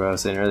back to what I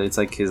was saying earlier. It's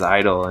like his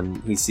idol,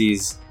 and he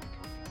sees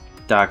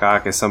Doc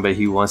Ock as somebody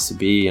he wants to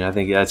be, and I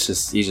think he's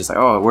just like,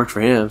 oh, it worked for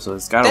him, so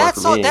it's gotta work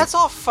for me. That's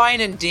all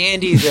fine and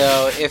dandy,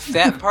 though, if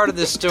that part of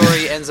the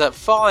story ends up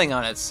falling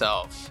on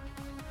itself.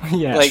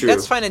 Yeah, like true.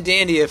 That's fine and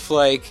dandy if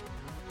like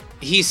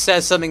he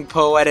says something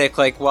poetic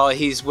like while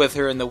he's with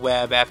her in the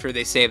web after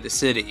they save the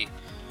city.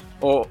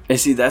 Oh, and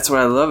see, that's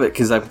why I love it,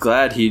 because I'm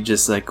glad he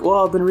just like,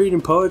 well, I've been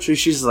reading poetry.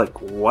 She's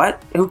like,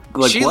 what?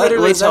 Like, she what?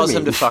 literally What does that tells mean?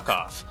 him to fuck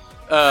off.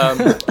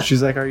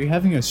 She's like, are you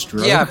having a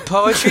stroke? Yeah,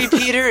 poetry,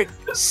 Peter.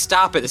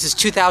 Stop it. This is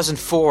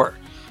 2004.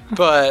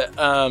 But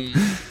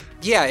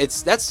yeah,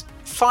 that's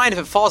fine if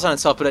it falls on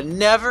itself, but it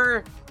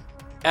never,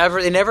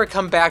 ever, they never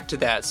come back to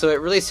that. So it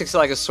really sticks out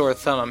like a sore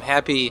thumb. I'm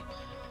happy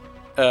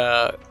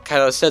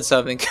Kylo said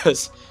something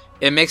because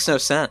it makes no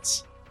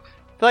sense. I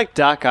feel like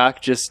Doc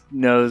Ock just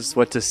knows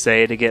what to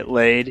say to get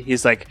laid.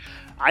 He's like,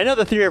 I know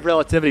the theory of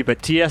relativity,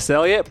 but T.S.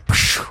 Eliot,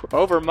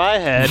 over my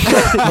head.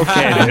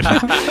 Okay, dude.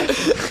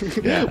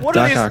 Yeah, What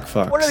Doc are Ock these?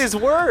 fucks. What are these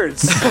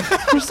words?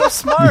 You're so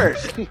smart.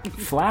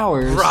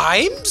 Flowers.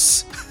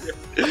 Rhymes?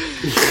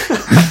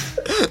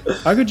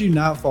 How could you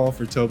not fall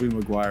for Tobey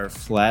Maguire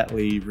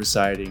flatly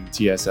reciting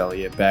T.S.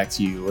 Eliot back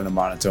to you in a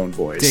monotone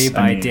voice? Day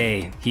by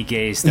day, he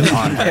gazed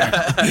upon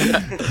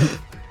her.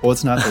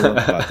 What's not to love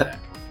about that?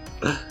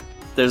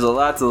 There's a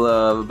lot to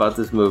love about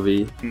this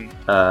movie,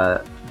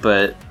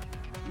 but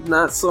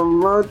not so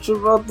much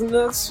about the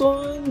next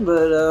one.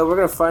 But we're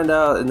gonna find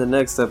out in the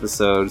next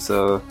episode.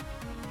 So,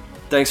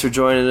 thanks for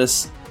joining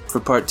us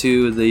for part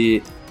 2 of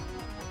the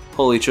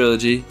Holy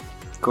Trilogy,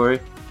 Corey.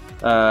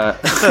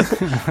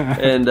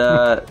 And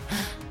I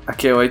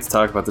can't wait to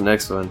talk about the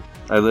next one.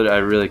 I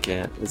really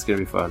can't. It's gonna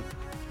be fun.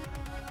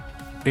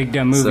 Big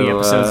Dumb Movie, So,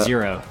 episode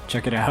 0.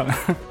 Check it out.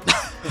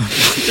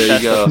 There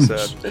you go.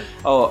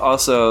 Oh,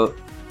 also,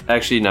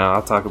 actually, no,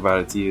 I'll talk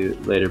about it to you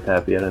later,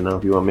 Pappy. I don't know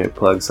if you want me to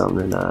plug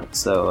something or not.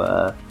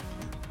 So,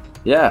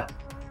 yeah,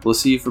 we'll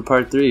see you for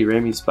part 3,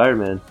 Raimi's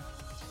Spider-Man.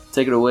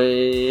 Take it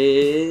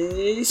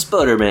away,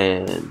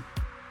 Spider-Man.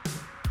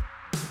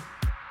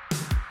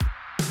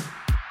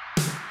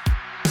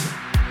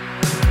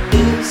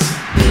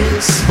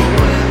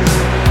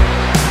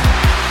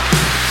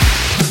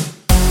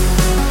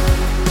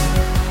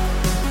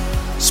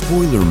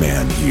 Spoiler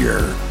Man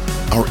here.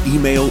 Our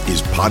email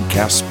is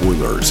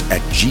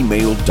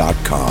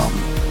podcastspoilers@gmail.com.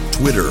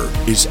 Twitter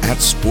is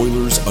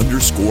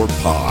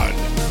 @spoilers_pod.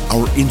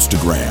 Our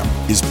Instagram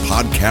is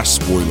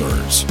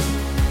podcastspoilers.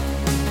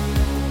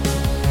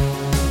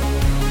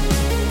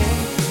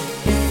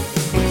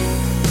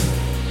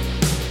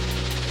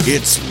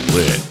 It's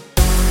lit.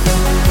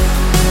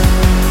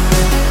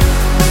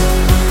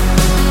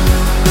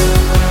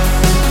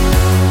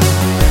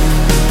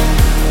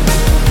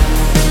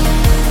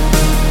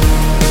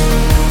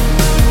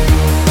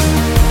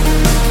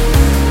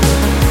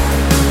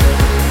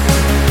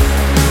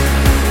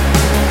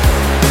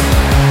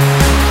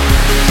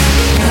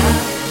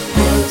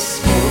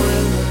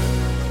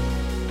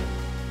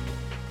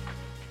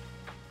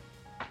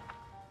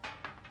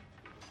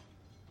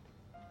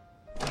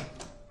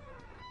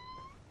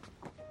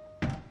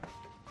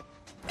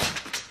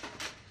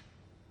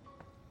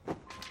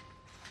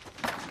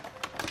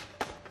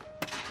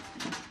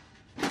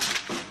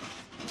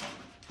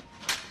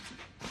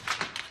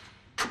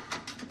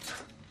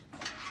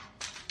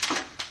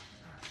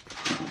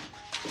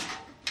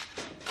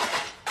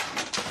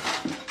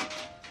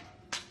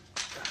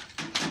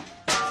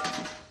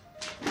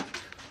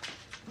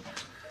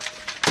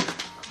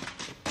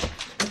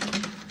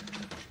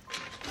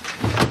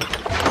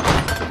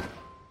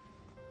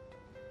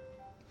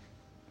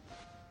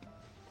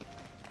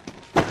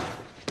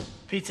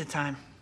 Pizza time.